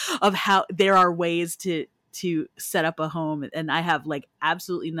 of how there are ways to set up a home. And I have, like,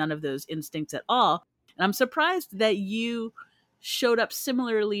 absolutely none of those instincts at all. And I'm surprised that you showed up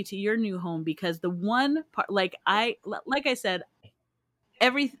similarly to your new home, because the one part, like I said,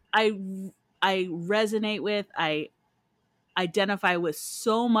 I resonate with, I identify with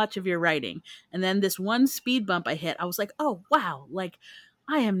so much of your writing. And then this one speed bump I hit, I was like, oh wow, like,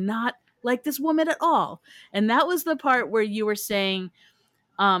 I am not like this woman at all. And that was the part where you were saying,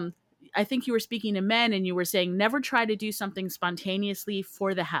 I think you were speaking to men, and you were saying, never try to do something spontaneously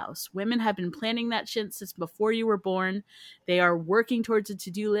for the house. Women have been planning that shit since before you were born. They are working towards a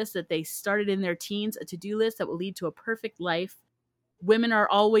to-do list that they started in their teens, a to-do list that will lead to a perfect life. Women are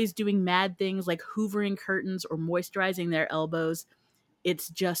always doing mad things like hoovering curtains or moisturizing their elbows. It's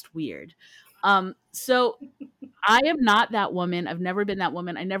just weird. So I am not that woman. I've never been that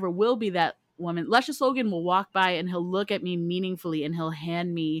woman. I never will be that woman. Luscious Logan will walk by and he'll look at me meaningfully, and he'll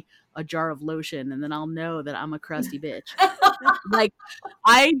hand me a jar of lotion, and then I'll know that I'm a crusty bitch. Like,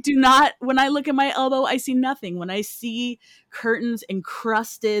 I do not, when I look at my elbow, I see nothing. When I see curtains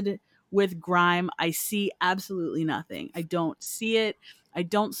encrusted with grime, I see absolutely nothing. I don't see it. I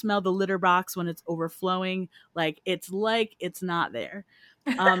don't smell the litter box when it's overflowing. Like it's not there.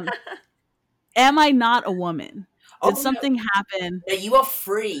 Am I not a woman? Did something happen? No, you are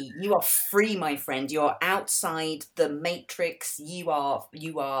free. You are free, my friend. You are outside the matrix. You are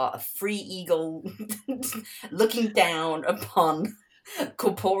a free eagle looking down upon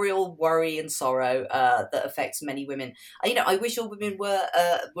corporeal worry and sorrow that affects many women. You know, I wish all women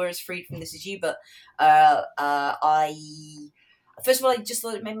were as freed from this as you, but first of all, I just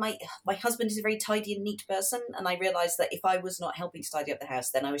thought my husband is a very tidy and neat person, and I realised that if I was not helping to tidy up the house,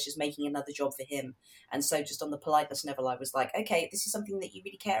 then I was just making another job for him. And so just on the politeness level, I was like, okay, this is something that you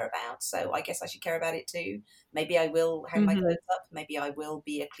really care about, so I guess I should care about it too. Maybe I will hang my clothes up. Maybe I will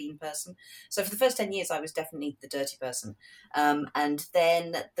be a clean person. So for the first 10 years, I was definitely the dirty person. And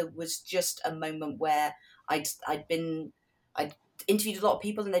then there was just a moment where I'd interviewed a lot of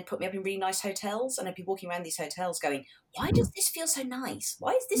people, and they'd put me up in really nice hotels, and I'd be walking around these hotels going, why does this feel so nice?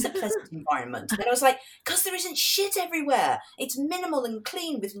 Why is this a pleasant environment? And I was like, because there isn't shit everywhere. It's minimal and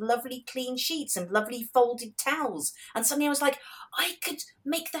clean with lovely clean sheets and lovely folded towels. And suddenly I was like, I could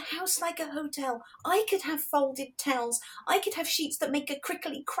make the house like a hotel. I could have folded towels. I could have sheets that make a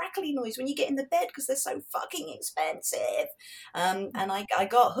crickly crackly noise when you get in the bed because they're so fucking expensive. And I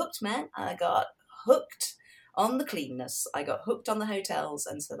got hooked, man. I got hooked on the cleanness. I got hooked on the hotels,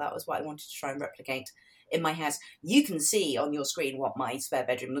 and so that was what I wanted to try and replicate in my house. You can see on your screen what my spare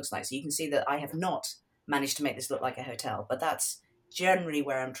bedroom looks like, so you can see that I have not managed to make this look like a hotel, but that's generally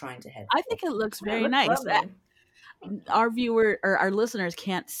where I'm trying to head. I think it looks very nice. Our viewer or our listeners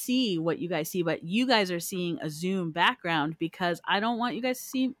can't see what you guys see, but you guys are seeing a Zoom background because I don't want you guys to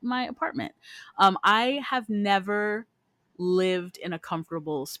see my apartment. I have never lived in a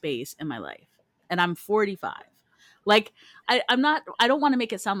comfortable space in my life. And I'm 45. Like, I don't want to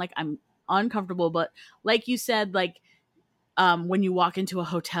make it sound like I'm uncomfortable, but like you said, like, when you walk into a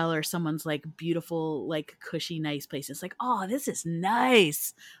hotel or someone's like beautiful, like cushy, nice place, it's like, oh, this is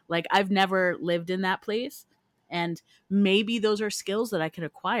nice. Like, I've never lived in that place. And maybe those are skills that I could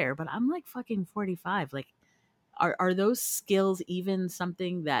acquire, but I'm like fucking 45. Like, are those skills even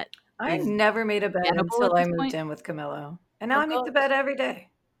something that I never made a bed until I moved in with Camillo. And now I make the bed every day.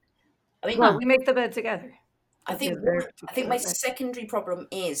 I mean, we make the bed together. I think my secondary problem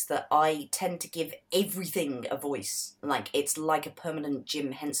is that I tend to give everything a voice. Like, it's like a permanent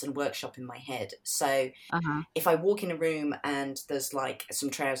Jim Henson workshop in my head. So if I walk in a room and there's like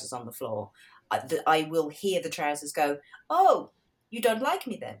some trousers on the floor, I will hear the trousers go, "Oh, you don't like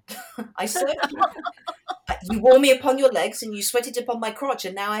me then?" I said, "You wore me upon your legs and you sweated upon my crotch,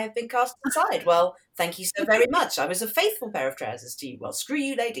 and now I have been cast aside. Well, thank you so very much. I was a faithful pair of trousers to you. Well, screw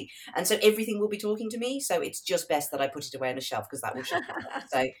you, lady." And so everything will be talking to me. So it's just best that I put it away on a shelf, because that will shut me up.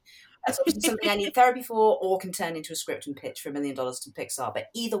 So that's obviously something I need therapy for, or can turn into a script and pitch for $1 million to Pixar. But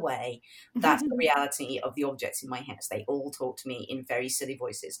either way, that's the reality of the objects in my house. They all talk to me in very silly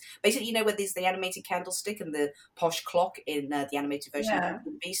voices. Basically, you know, where there's the animated candlestick and the posh clock in the animated version of Beauty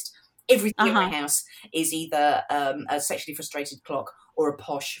and the Beast? Everything in my house is either a sexually frustrated clock or a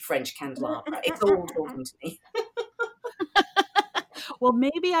posh French candelabra. It's all talking to me. Well,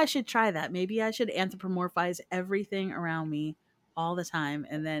 maybe I should try that. Maybe I should anthropomorphize everything around me all the time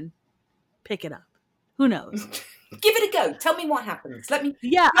and then pick it up. Who knows? Give it a go. Tell me what happens.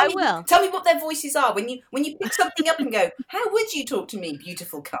 I will. Tell me what their voices are when you pick something up and go, "How would you talk to me,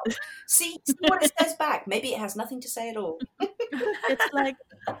 beautiful cup?" See what it says back. Maybe it has nothing to say at all. It's like,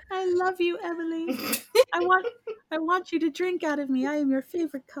 "I love you, Emily. I want you to drink out of me. I am your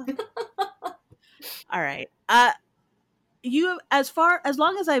favorite cup." All right. You, as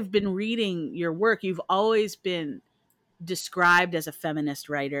long as I've been reading your work, you've always been described as a feminist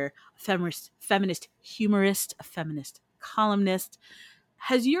writer, a feminist humorist, a feminist columnist.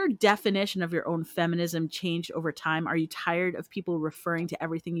 Has your definition of your own feminism changed over time? Are you tired of people referring to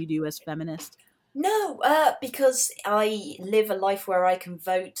everything you do as feminist? No, because I live a life where I can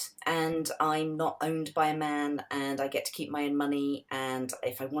vote and I'm not owned by a man and I get to keep my own money, and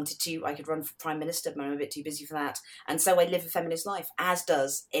if I wanted to, I could run for Prime Minister, but I'm a bit too busy for that. And so I live a feminist life, as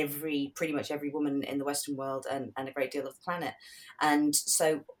does pretty much every woman in the Western world and a great deal of the planet. And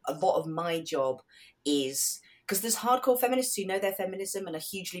so a lot of my job is... because there's hardcore feminists who know their feminism and are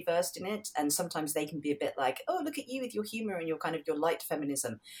hugely versed in it, and sometimes they can be a bit like, "Oh, look at you with your humour and your light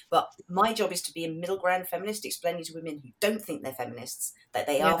feminism." But my job is to be a middle ground feminist, explaining to women who don't think they're feminists that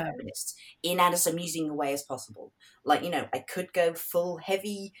they are feminists in as amusing a way as possible. Like, you know, I could go full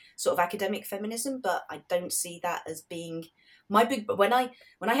heavy sort of academic feminism, but I don't see that as being my big... But when I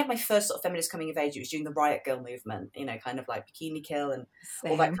had my first sort of feminist coming of age, it was during the Riot Girl movement, you know, kind of like Bikini Kill and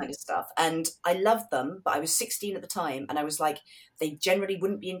all that kind of stuff. And I loved them, but I was 16 at the time, and I was like, they generally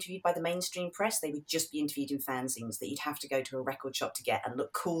wouldn't be interviewed by the mainstream press. They would just be interviewed in fanzines that you'd have to go to a record shop to get and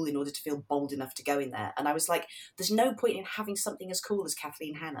look cool in order to feel bold enough to go in there. And I was like, there's no point in having something as cool as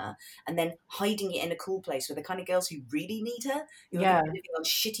Kathleen Hanna and then hiding it in a cool place with the kind of girls who really need her, who are living on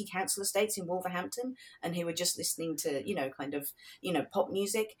shitty council estates in Wolverhampton and who are just listening to, you know, kind of, you know, pop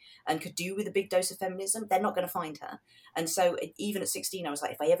music and could do with a big dose of feminism. They're not going to find her. And so even at 16, I was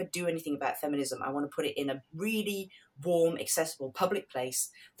like, if I ever do anything about feminism, I want to put it in a really warm, accessible public place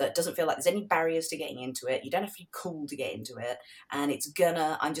that doesn't feel like there's any barriers to getting into it. You don't have to be cool to get into it. And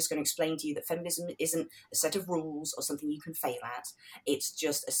I'm just going to explain to you that feminism isn't a set of rules or something you can fail at. It's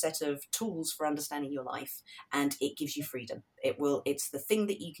just a set of tools for understanding your life, and it gives you freedom. It's the thing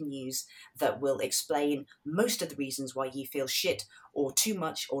that you can use that will explain most of the reasons why you feel shit or too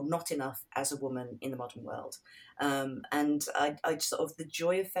much or not enough as a woman in the modern world. And I sort of, the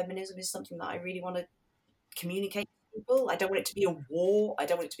joy of feminism is something that I really want to communicate to people. I don't want it to be a war. I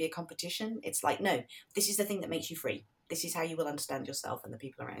don't want it to be a competition. It's like, no, this is the thing that makes you free. This is how you will understand yourself and the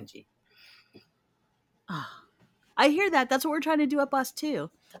people around you. I hear that. That's what we're trying to do at Bust too.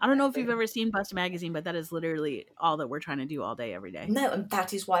 I don't know if you've ever seen Bust magazine, but that is literally all that we're trying to do all day, every day. No, and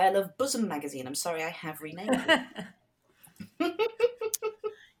that is why I love Bosom magazine. I'm sorry I have renamed it.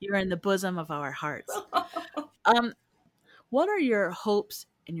 You're in the bosom of our hearts. What are your hopes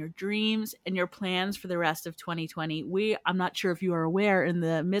and your dreams and your plans for the rest of 2020? I'm not sure if you are aware, in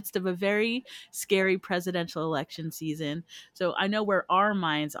the midst of a very scary presidential election season. So I know where our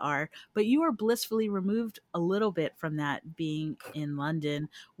minds are, but you are blissfully removed a little bit from that, being in London.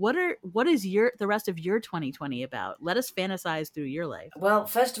 What is the rest of your 2020 about? Let us fantasize through your life. Well,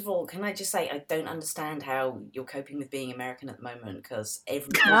 first of all, can I just say, I don't understand how you're coping with being American at the moment, because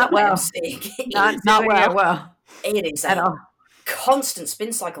everything not well. I'm seeing not well. It is at all. Constant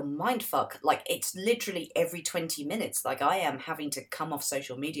spin cycle mindfuck. Like, it's literally every 20 minutes. Like, I am having to come off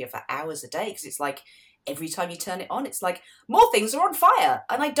social media for hours a day, because it's like every time you turn it on, it's like more things are on fire.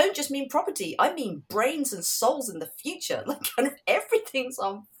 And I don't just mean property, I mean brains and souls in the future. Like, kind of everything's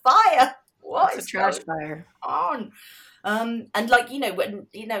on fire. What is a trash fire on? And like, when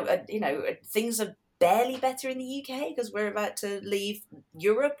things are barely better in the UK because we're about to leave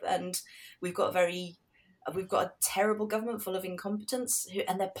Europe, and we've got a very We've got a terrible government full of incompetence,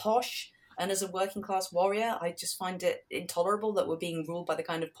 and they're posh. And as a working class warrior, I just find it intolerable that we're being ruled by the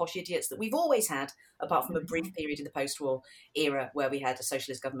kind of posh idiots that we've always had, apart from a brief period in the post-war era where we had a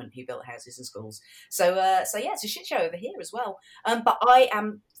socialist government who built houses and schools. So yeah, it's a shit show over here as well. But I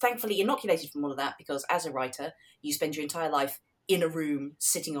am thankfully inoculated from all of that, because as a writer, you spend your entire life in a room,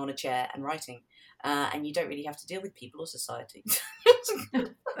 sitting on a chair and writing. And you don't really have to deal with people or society.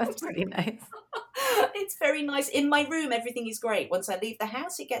 That's pretty nice. It's very nice. In my room, everything is great. Once I leave the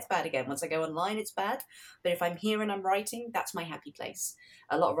house, it gets bad again. Once I go online, it's bad. But if I'm here and I'm writing, that's my happy place.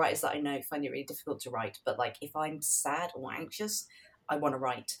 A lot of writers that I know find it really difficult to write. But like, if I'm sad or anxious, I want to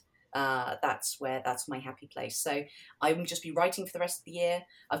write. That's my happy place. So I will just be writing for the rest of the year.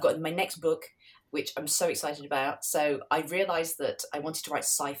 I've got my next book, which I'm so excited about. So I realized that I wanted to write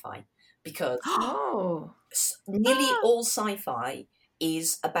sci-fi, because nearly all sci-fi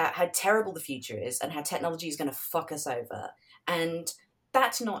is about how terrible the future is and how technology is going to fuck us over. And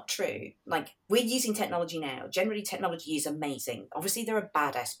that's not true. Like, we're using technology now. Generally, technology is amazing. Obviously, there are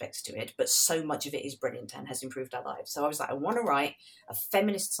bad aspects to it, but so much of it is brilliant and has improved our lives. So I was like, I want to write a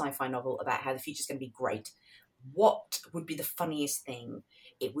feminist sci-fi novel about how the future is going to be great. What would be the funniest thing?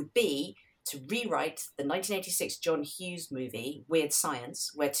 It would be to rewrite the 1986 John Hughes movie, Weird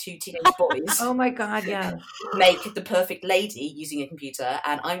Science, where two teenage boys oh my God, yeah, make the perfect lady using a computer,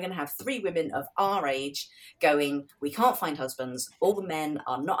 and I'm going to have three women of our age going, we can't find husbands, all the men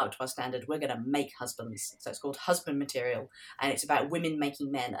are not up to our standard, we're going to make husbands. So it's called Husband Material, and it's about women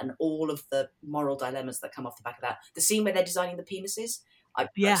making men and all of the moral dilemmas that come off the back of that. The scene where they're designing the penises, I've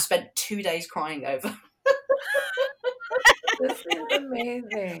spent 2 days crying over. This is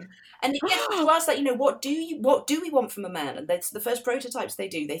amazing. And it gets to us, like, you know, what do we want from a man? And that's the first prototypes they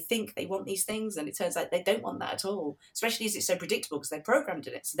do. They think they want these things, and it turns out they don't want that at all. Especially as it's so predictable because they're programmed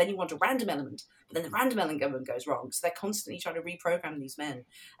in it. So then you want a random element, but then the random element goes wrong. So they're constantly trying to reprogram these men,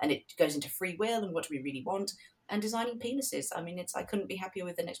 and it goes into free will and what do we really want, and designing penises. I mean, I couldn't be happier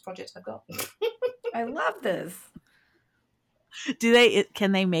with the next project I've got. I love this.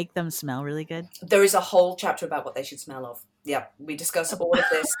 Can they make them smell really good? There is a whole chapter about what they should smell of. Yeah, we discuss all of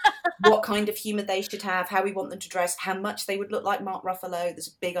this. What kind of humour they should have, how we want them to dress, how much they would look like Mark Ruffalo. There's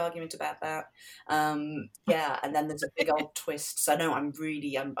a big argument about that. Yeah, and then there's a big old twist. So no, I'm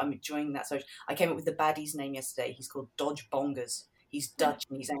enjoying that. So I came up with the baddie's name yesterday. He's called Dodge Bongers. He's Dutch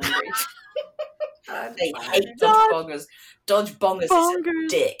and he's angry. They hate Dodge Bongers. Dodge Bongers is a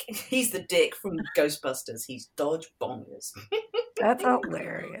dick. He's the dick from Ghostbusters. He's Dodge Bongers. That's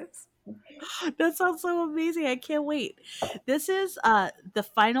hilarious. That sounds so amazing. I can't wait. This is the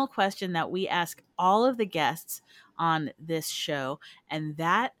final question that we ask all of the guests on this show. And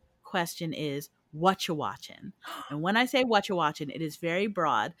that question is, what you watching? And when I say what you watching, it is very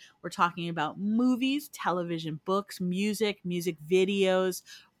broad. We're talking about movies, television, books, music videos,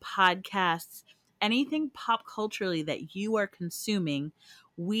 podcasts, anything pop culturally that you are consuming.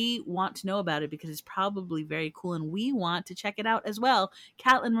 We want to know about it because it's probably very cool and we want to check it out as well.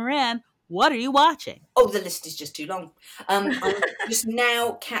 Caitlin Moran, what are you watching? Oh, the list is just too long. I'm just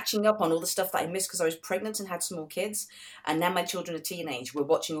now catching up on all the stuff that I missed because I was pregnant and had small kids. And now my children are teenage. We're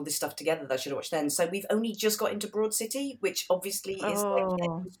watching all this stuff together that I should have watched then. So we've only just got into Broad City, which obviously is like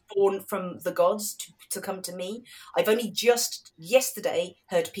born from the gods to come to me. I've only just yesterday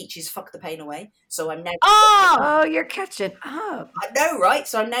heard Peaches Fuck the Pain Away. So I'm now... Oh, you're catching up. I know, right?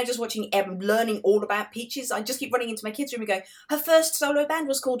 So I'm now just watching, learning all about Peaches. I just keep running into my kids' room and going, her first solo band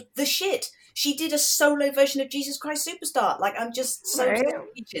was called The Shit. She did a solo version of Jesus Christ Superstar. Like, I'm just so on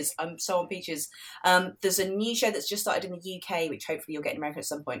Peaches. I'm so on Peaches. There's a new show that's just started in the UK, which hopefully you'll get in America at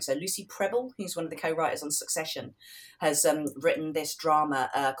some point. So Lucy Prebble, who's one of the co-writers on Succession, has written this drama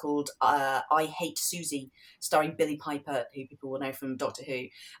called I Hate Susie, starring Billie Piper, who people will know from Doctor Who.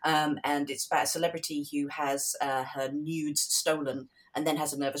 And it's about a celebrity who has her nudes stolen and then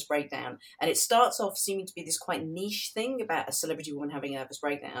has a nervous breakdown. And it starts off seeming to be this quite niche thing about a celebrity woman having a nervous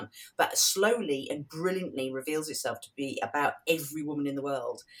breakdown, but slowly and brilliantly reveals itself to be about every woman in the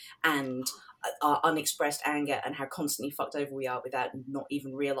world and our unexpressed anger and how constantly fucked over we are without not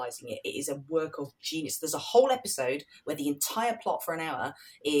even realising it. It is a work of genius. There's a whole episode where the entire plot for an hour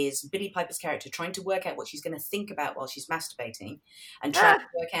is Billie Piper's character trying to work out what she's going to think about while she's masturbating and trying to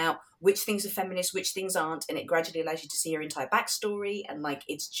work out which things are feminist, which things aren't, and it gradually allows you to see her entire backstory, and like,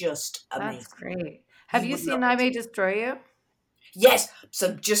 it's just amazing. That's great. Have you seen I May Destroy You? Yes,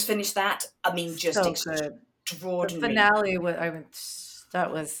 so just finished that. I mean, just so extraordinary. The finale was,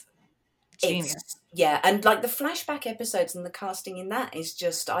 that was genius. Yeah, and like the flashback episodes and the casting in that is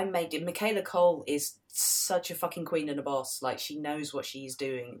just, I made it. Michaela Cole is such a fucking queen and a boss. Like, she knows what she's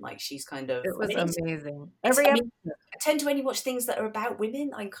doing. Like, she's kind of. It was amazing. I Every episode. tend to only watch things that are about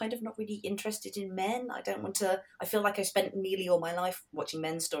women. I'm kind of not really interested in men. I don't want to. I feel like I spent nearly all my life watching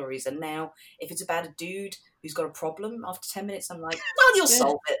men's stories, and now if it's about a dude who's got a problem, after 10 minutes, I'm like, well, you'll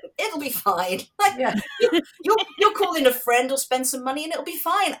solve it. It'll be fine. Like, Yeah. you'll call in a friend or spend some money, and it'll be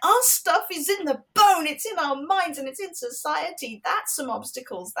fine. Our stuff is in the bone. It's in our minds, and it's in society. That's some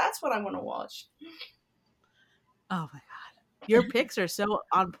obstacles. That's what I want to watch. Oh my God. Your picks are so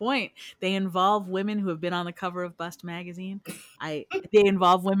on point. They involve women who have been on the cover of Bust magazine. They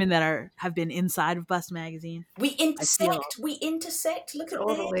involve women that have been inside of Bust magazine. We intersect. Look at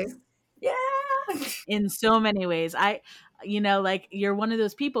Totally. this. Yeah. In so many ways. Like, you're one of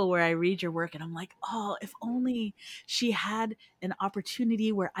those people where I read your work and I'm like, oh, if only she had an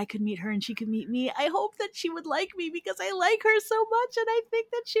opportunity where I could meet her and she could meet me. I hope that she would like me because I like her so much and I think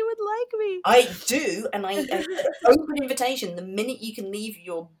that she would like me. I do, and I open invitation the minute you can leave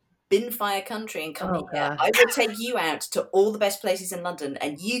your bin-fire country and come here. I will take you out to all the best places in London,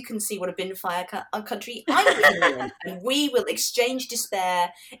 and you can see what a bin-fire country I'm living in, and we will exchange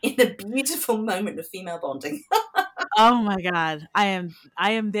despair in a beautiful moment of female bonding. Oh my God. I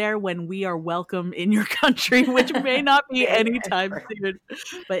am there when we are welcome in your country, which may not be anytime soon,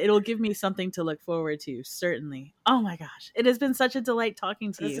 but it'll give me something to look forward to, certainly. Oh my gosh. It has been such a delight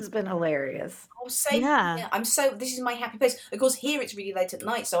talking to you. This has been hilarious. Oh, same. Yeah. This is my happy place. Of course, here it's really late at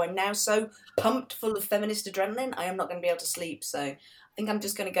night, so I'm now so pumped full of feminist adrenaline, I am not going to be able to sleep, so I think I'm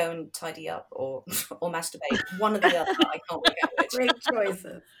just going to go and tidy up or masturbate. One or the other. I can't work out which. Great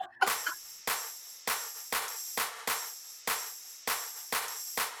choices.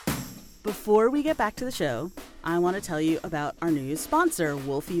 Before we get back to the show, I want to tell you about our new sponsor,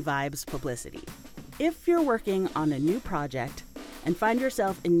 Wolfie Vibes Publicity. If you're working on a new project and find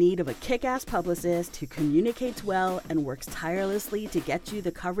yourself in need of a kick-ass publicist who communicates well and works tirelessly to get you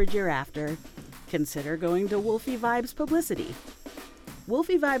the coverage you're after, consider going to Wolfie Vibes Publicity.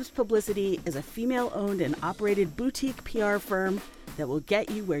 Wolfie Vibes Publicity is a female-owned and operated boutique PR firm that will get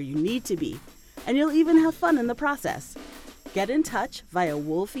you where you need to be, and you'll even have fun in the process. Get in touch via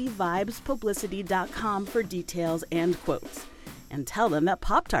wolfievibespublicity.com for details and quotes, and tell them that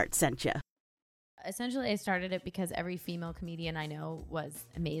Pop-Tart sent you. Essentially, I started it because every female comedian I know was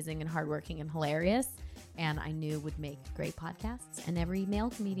amazing and hardworking and hilarious, and I knew would make great podcasts. And every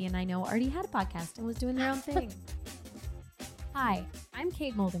male comedian I know already had a podcast and was doing their own thing. Hi, I'm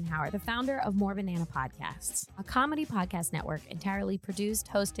Kate Moldenhauer, the founder of More Banana Podcasts, a comedy podcast network entirely produced,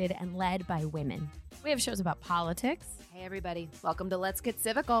 hosted, and led by women. We have shows about politics. Hey everybody, welcome to Let's Get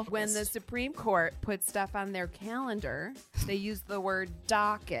Civical. When the Supreme Court puts stuff on their calendar, they use the word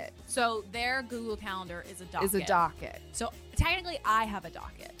docket. So their Google Calendar is a docket. Is a docket. So technically I have a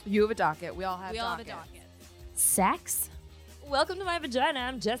docket. You have a docket. We all have a docket. Sex? Welcome to my vagina.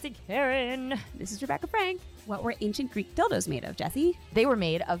 I'm Jessie Karen. This is Rebecca Frank. What were ancient Greek dildos made of, Jessie? They were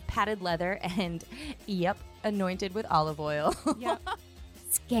made of padded leather and, anointed with olive oil. Yep.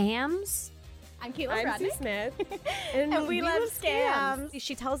 Scams? I'm Caitlin I'm Bradley. Sue Smith, and we love scams.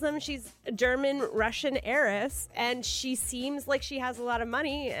 She tells them she's a German-Russian heiress, and she seems like she has a lot of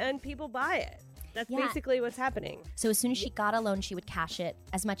money, and people buy it. That's basically what's happening. So as soon as she got a loan, she would cash it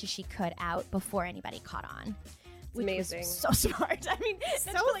as much as she could out before anybody caught on. It's amazing. So smart. I mean,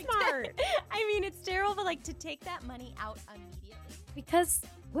 so smart. I mean, it's terrible, but like to take that money out immediately. Because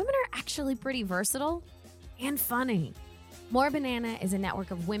women are actually pretty versatile and funny. More Banana is a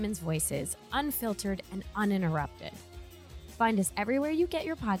network of women's voices, unfiltered and uninterrupted. Find us everywhere you get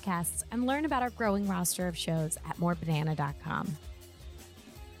your podcasts and learn about our growing roster of shows at morebanana.com.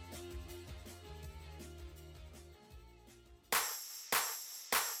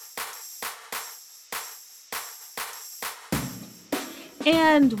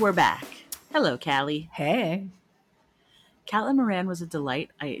 And we're back. Hello, Callie. Hey. Caitlin Moran was a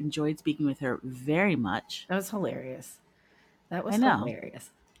delight. I enjoyed speaking with her very much. That was hilarious. That was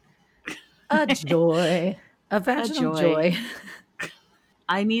hilarious. A joy. A vaginal joy.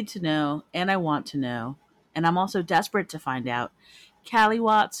 I need to know, and I want to know, and I'm also desperate to find out. Callie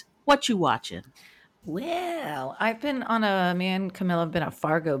Watts, what you watching? Well, I've been on I've been a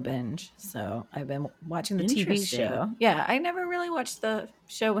Fargo binge. So I've been watching the TV show. Yeah, I never really watched the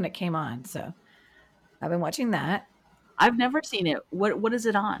show when it came on. So I've been watching that. I've never seen it. What is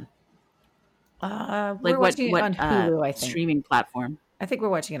it on? We're watching it on Hulu, I think. Streaming platform? I think we're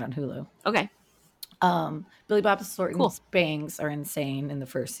watching it on Hulu. Okay. Billy Bob Thornton's bangs are insane in the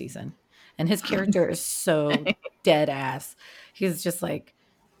first season. And his character is so dead ass. He's just like,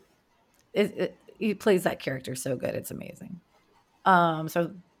 he plays that character so good. It's amazing.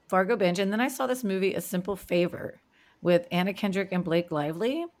 So Fargo binge. And then I saw this movie, A Simple Favor, with Anna Kendrick and Blake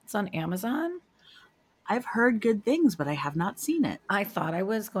Lively. It's on Amazon. I've heard good things, but I have not seen it. I thought I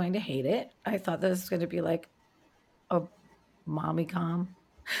was going to hate it. I thought this was going to be like a mommy-com.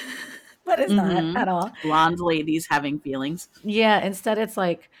 But it's not at all. Blonde ladies having feelings. Yeah, instead it's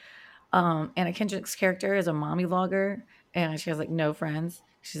like Anna Kendrick's character is a mommy vlogger, and she has like no friends.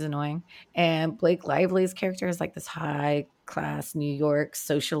 She's annoying. And Blake Lively's character is like this high-class New York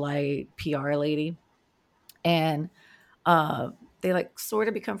socialite PR lady. And they like sort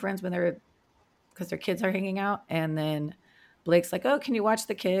of become friends when because their kids are hanging out. And then Blake's like, oh, can you watch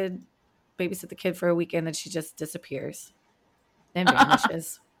the kid, babysit the kid for a weekend? Then she just disappears and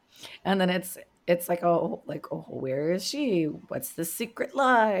vanishes. And then it's like, oh, where is she? What's the secret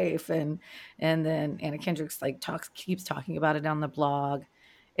life? And then Anna Kendrick's like keeps talking about it on the blog.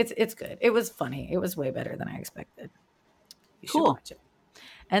 It's good. It was funny. It was way better than I expected. You should watch it.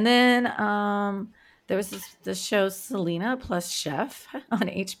 And then there was this show Selena Plus Chef on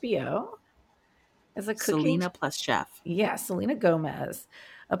HBO. It's a cooking. Selena Plus Chef. Yeah, Selena Gomez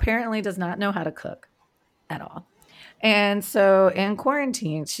apparently does not know how to cook at all. And so in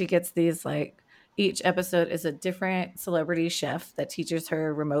quarantine, she gets these like, each episode is a different celebrity chef that teaches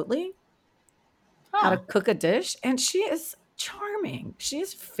her remotely how to cook a dish. And she is charming. She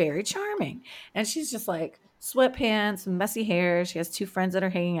is very charming. And she's just like sweatpants, messy hair. She has 2 friends that are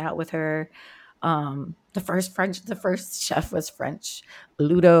hanging out with her. The first chef was French,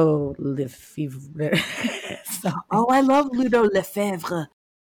 Ludo Lefebvre. I love Ludo Lefebvre.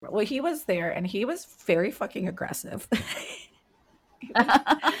 Well, he was there and he was very fucking aggressive.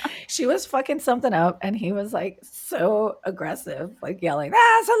 She was fucking something up and he was like so aggressive, like yelling,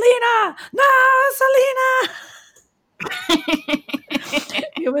 Selena! No, Selena!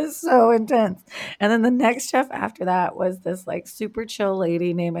 It was so intense. And then the next chef after that was this like super chill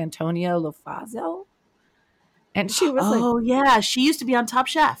lady named Antonia Lofazo. And she was yeah, she used to be on Top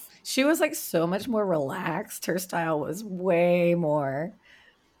Chef. She was like so much more relaxed. Her style was way more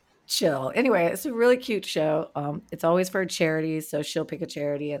chill. Anyway, it's a really cute show. It's always for a charity, so she'll pick a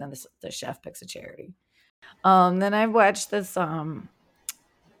charity and then the chef picks a charity. Then I watched this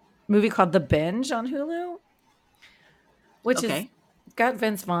movie called The Binge on Hulu, which is got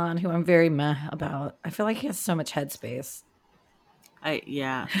Vince Vaughn, who I'm very meh about. I feel like he has so much headspace. I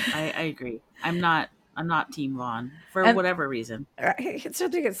agree. I'm not Team Vaughn for whatever reason. It's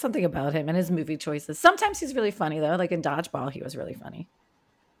something about him and his movie choices. Sometimes he's really funny though. Like in Dodgeball, he was really funny.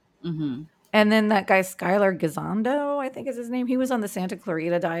 Mm-hmm. And then that guy Skylar Gisondo, I think is his name. He was on the Santa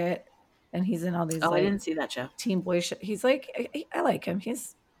Clarita Diet, and he's in all these. I didn't see that show. Teen boy show. He's like, I like him.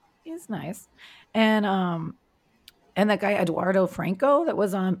 He's nice. And that guy Eduardo Franco that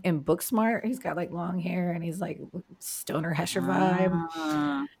was in Booksmart. He's got like long hair and he's like stoner Hesher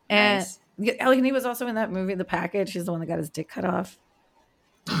vibe. And nice. And he was also in that movie The Package. He's the one that got his dick cut off.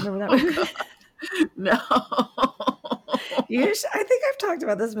 Remember that movie? No. I think I've talked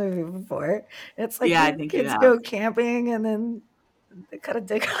about this movie before. It's like I think kids go camping and then they cut a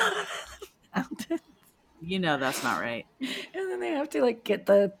dick off the mountain. You know that's not right. And then they have to like get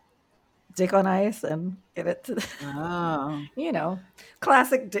the dick on ice and get it to the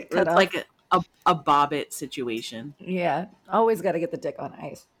classic dick cut off. Like a Bobbit situation. Yeah. Always got to get the dick on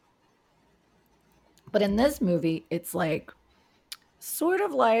ice. But in this movie, it's like sort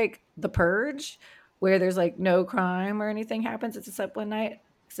of like The Purge, where there's like no crime or anything happens except one night.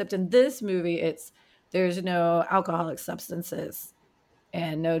 Except in this movie, there's no alcoholic substances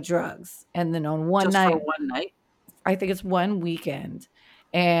and no drugs. And then on one night, for one night, I think it's one weekend.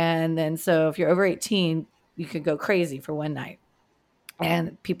 And then so if you're over 18, you could go crazy for one night.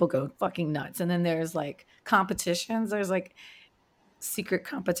 And people go fucking nuts. And then there's like competitions. There's like secret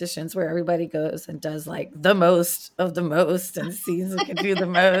competitions where everybody goes and does like the most of the most and sees who can do the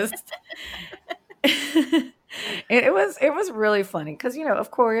most. It was really funny because, of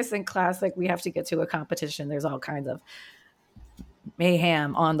course, in classic, we have to get to a competition. There's all kinds of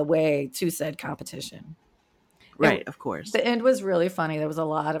mayhem on the way to said competition. Right, of course. The end was really funny. There was a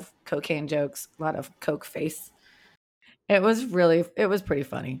lot of cocaine jokes, a lot of coke face. It was pretty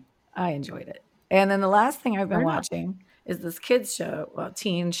funny. I enjoyed it. And then the last thing I've been watching is this kids show,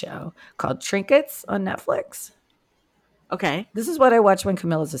 teen show called Trinkets on Netflix. Okay. This is what I watch when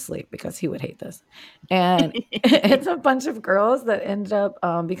Camilla's asleep because he would hate this. And it's a bunch of girls that end up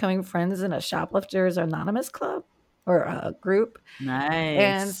becoming friends in a Shoplifters Anonymous club or a group. Nice.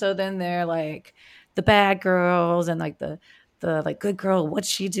 And so then they're like the bad girls and like the like good girl, what's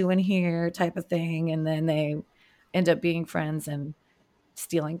she doing here type of thing. And then they end up being friends and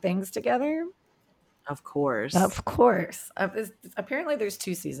stealing things together. Of course. Of course. Apparently, there's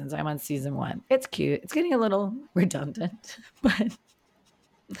 2 seasons. I'm on season 1. It's cute. It's getting a little redundant, but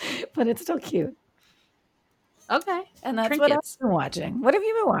it's still cute. Okay. And that's Trinkets. what I've been watching. What have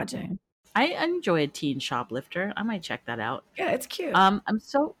you been watching? I enjoyed Teen Shoplifter. I might check that out. Yeah, it's cute. I'm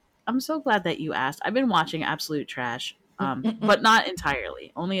so glad that you asked. I've been watching absolute trash, but not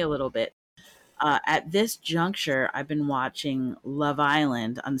entirely, only a little bit. At this juncture, I've been watching Love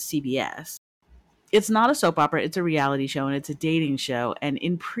Island on CBS. It's not a soap opera, it's a reality show, and it's a dating show. And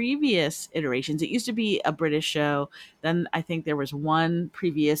in previous iterations, it used to be a British show. Then I think there was one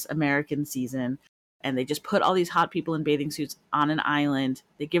previous American season, and they just put all these hot people in bathing suits on an island.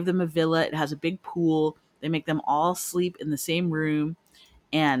 They give them a villa. It has a big pool. They make them all sleep in the same room.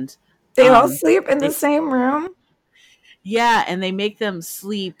 And they all sleep in the same room? Yeah, and they make them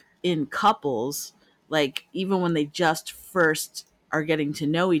sleep in couples, like even when they just first are getting to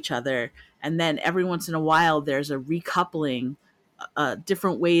know each other. And then every once in a while, there's a recoupling,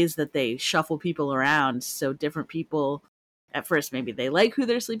 different ways that they shuffle people around. So different people, at first, maybe they like who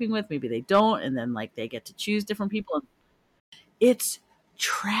they're sleeping with, maybe they don't. And then like they get to choose different people. It's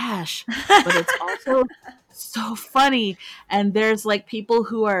trash, but it's also so funny. And there's like people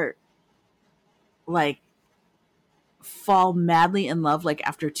who are like fall madly in love like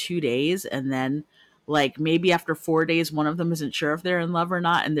after 2 days, and then like maybe after 4 days one of them isn't sure if they're in love or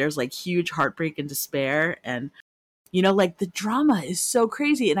not, and there's like huge heartbreak and despair. And you know, like the drama is so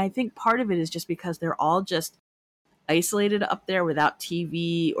crazy. And I think part of it is just because they're all just isolated up there without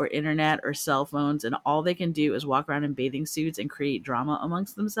TV or internet or cell phones, and all they can do is walk around in bathing suits and create drama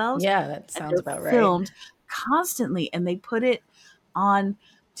amongst themselves. Yeah, that sounds about right. Filmed constantly, and they put it on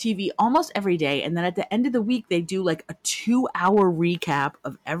TV almost every day. And then at the end of the week, they do like a 2-hour recap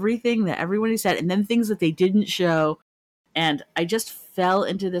of everything that everybody said, and then things that they didn't show. And I just fell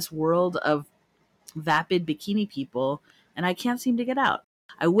into this world of vapid bikini people, and I can't seem to get out.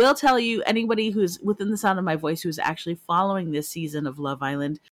 I will tell you, anybody who's within the sound of my voice who's actually following this season of Love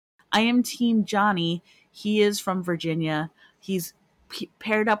Island, I am Team Johnny. He is from Virginia. He's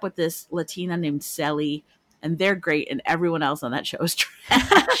paired up with this Latina named Selly, and they're great, and everyone else on that show is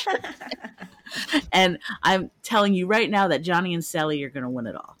trash. And I'm telling you right now that Johnny and Selly are going to win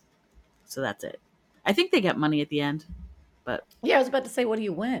it all. So that's it. I think they get money at the end, but yeah, I was about to say, what do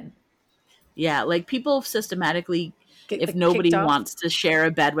you win? Yeah, like people systematically, if nobody wants to share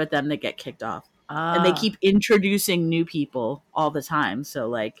a bed with them, they get kicked off. And they keep introducing new people all the time.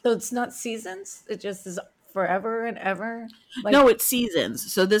 So it's not seasons? It just is forever and ever? No, it's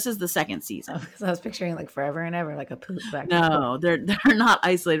seasons. So this is the second season. Because I was picturing like forever and ever, like a poop back. No, they're not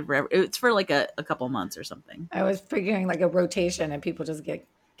isolated forever. It's for like a couple months or something. I was figuring like a rotation and people just get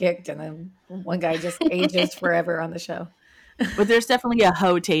kicked, and then one guy just ages forever on the show. But there's definitely a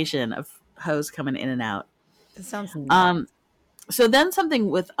rotation of hoes coming in and out. It sounds nice. So then something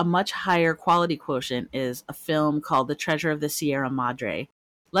with a much higher quality quotient is a film called The Treasure of the Sierra Madre.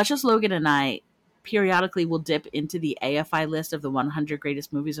 Luscious Logan and I periodically will dip into the AFI list of the 100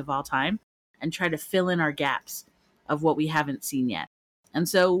 greatest movies of all time and try to fill in our gaps of what we haven't seen yet. And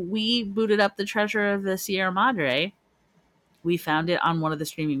so we booted up The Treasure of the Sierra Madre. We found it on one of the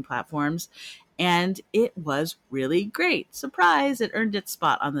streaming platforms, and it was really great. Surprise! It earned its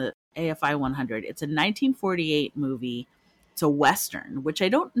spot on the AFI 100. It's a 1948 movie. It's a Western, which I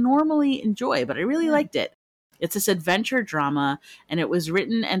don't normally enjoy, but I really liked it. It's this adventure drama, and it was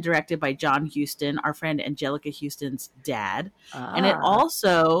written and directed by John Huston, our friend Angelica Houston's dad. And it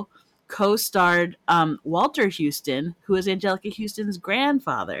also co-starred Walter Huston, who is Angelica Houston's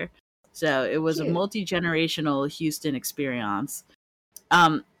grandfather. So it was a multi-generational Houston experience.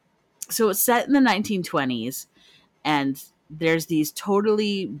 So it's set in the 1920s, and there's these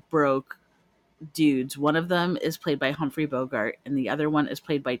totally broke dudes. One of them is played by Humphrey Bogart, and the other one is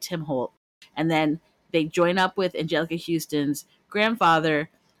played by Tim Holt. And then they join up with Angelica Houston's grandfather,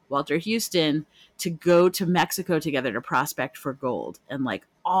 Walter Huston, to go to Mexico together to prospect for gold. And like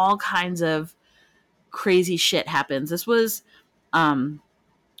all kinds of crazy shit happens. This was one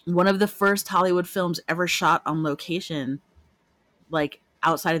of the first Hollywood films ever shot on location, like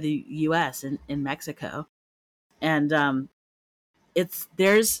outside of the US in Mexico. And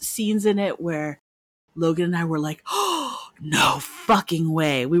there's scenes in it where Logan and I were like, oh, no fucking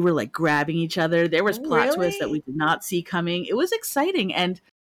way. We were like grabbing each other. There was plot twists that we did not see coming. It was exciting. And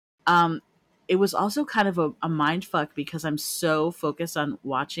it was also kind of a mind fuck, because I'm so focused on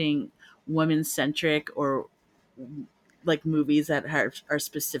watching women-centric or like movies that are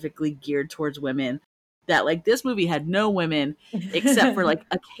specifically geared towards women, that like this movie had no women except for like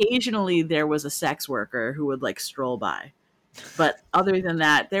occasionally there was a sex worker who would like stroll by. But other than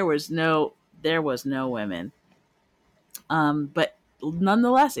that, there was no there was no women. But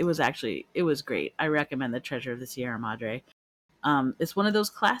nonetheless, it was great. I recommend The Treasure of the Sierra Madre. It's one of those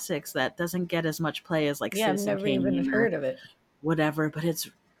classics that doesn't get as much play as like I've Citizen never Kane even or heard of it. whatever, but it's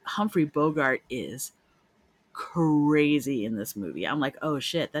Humphrey Bogart is crazy in this movie. I'm like, oh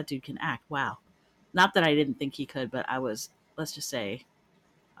shit, that dude can act. Wow. Not that I didn't think he could, but let's just say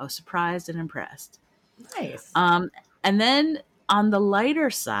I was surprised and impressed. Nice. And then on the lighter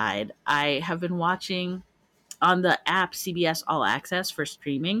side, I have been watching on the app CBS All Access for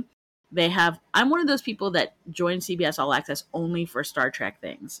streaming. I'm one of those people that join CBS All Access only for Star Trek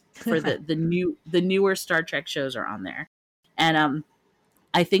things. For the newer Star Trek shows are on there. And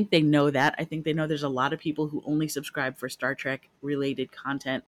I think they know that. I think they know there's a lot of people who only subscribe for Star Trek related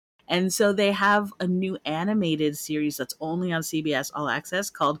content. And so they have a new animated series that's only on CBS All Access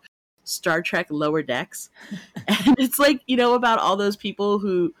called Star Trek Lower Decks. And it's like, about all those people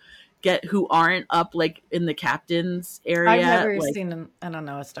who aren't up like in the captain's area. I've never seen I don't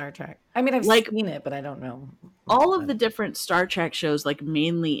know, a Star Trek. I mean, I've seen it, but I don't know. All of the different Star Trek shows like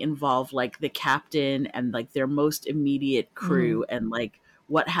mainly involve like the captain and like their most immediate crew and like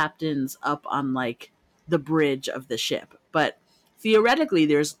what happens up on like the bridge of the ship. But theoretically,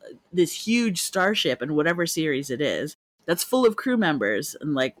 there's this huge starship in whatever series it is that's full of crew members,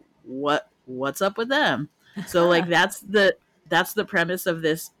 and like what's up with them? So like that's the premise of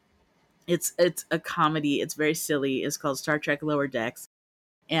this. It's a comedy. It's very silly. It's called Star Trek Lower Decks,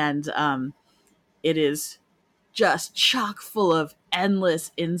 and it is just chock full of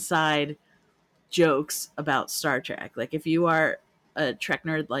endless inside jokes about Star Trek. Like if you are a Trek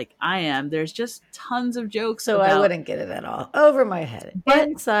nerd like I am, there's just tons of jokes. So I wouldn't get it at all. Over my head. But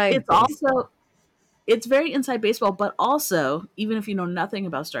inside baseball. It's very inside baseball, but also, even if you know nothing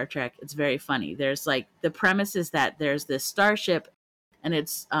about Star Trek, it's very funny. There's like, the premise is that there's this starship and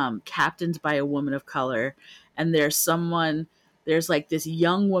it's captained by a woman of color. And there's like this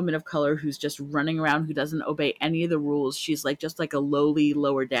young woman of color who's just running around who doesn't obey any of the rules. She's like just like a lowly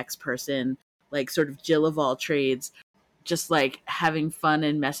lower decks person, like sort of Jill of all trades, just like having fun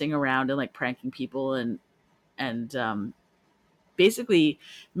and messing around and like pranking people and basically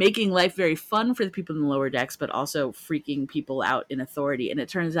making life very fun for the people in the lower decks, but also freaking people out in authority. And it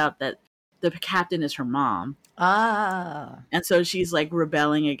turns out that the captain is her mom. And so she's like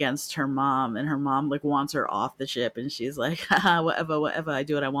rebelling against her mom, and her mom like wants her off the ship, and she's like, haha, whatever, I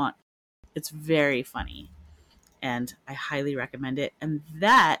do what I want. It's very funny, and I highly recommend it. And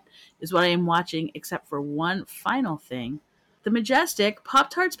that is what I am watching, except for one final thing: the majestic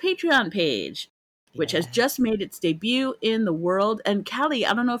Pop-Tarts Patreon page, which has just made its debut in the world. And Callie,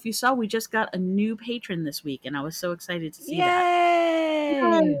 I don't know if you saw, we just got a new patron this week, and I was so excited to see that.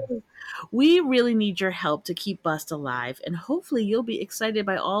 Yay! We really need your help to keep Bust alive, and hopefully you'll be excited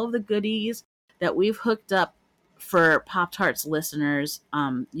by all of the goodies that we've hooked up for Pop-Tarts listeners.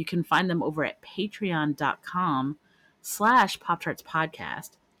 You can find them over at patreon.com/PopTartsPodcast.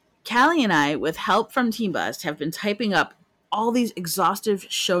 Callie and I, with help from Team Bust, have been typing up all these exhaustive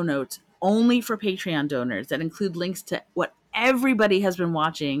show notes only for Patreon donors that include links to what everybody has been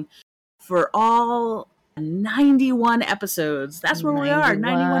watching for all 91 episodes. That's where we are,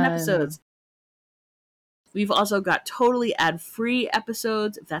 91 episodes. We've also got totally ad-free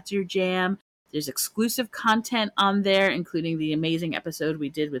episodes, if that's your jam. There's exclusive content on there, including the amazing episode we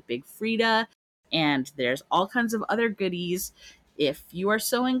did with Big Frida. And there's all kinds of other goodies. If you are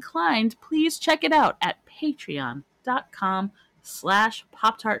so inclined, please check it out at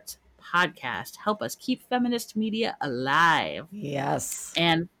patreon.com/PopTartsPodcast. Help us keep feminist media alive. Yes.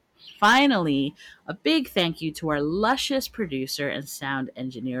 And finally, a big thank you to our luscious producer and sound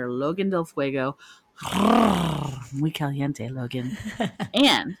engineer, Logan Del Fuego. Muy caliente, Logan.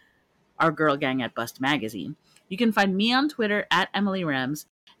 And our girl gang at Bust Magazine. You can find me on Twitter at Emily Rems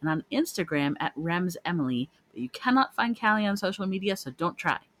and on Instagram at RemsEmily, but you cannot find Callie on social media, so don't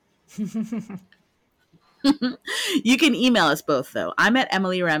try. You can email us both, though. I'm at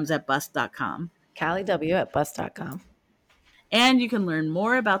emilyrems@bust.com. Callie W at bust.com. And you can learn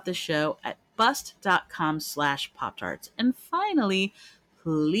more about the show at bust.com/PopTarts. And finally,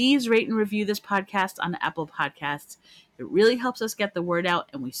 please rate and review this podcast on Apple Podcasts. It really helps us get the word out,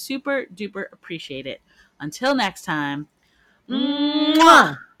 and we super duper appreciate it. Until next time.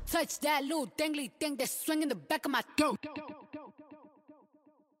 Mwah! Touch that little dangly thing that's swinging the back of my throat.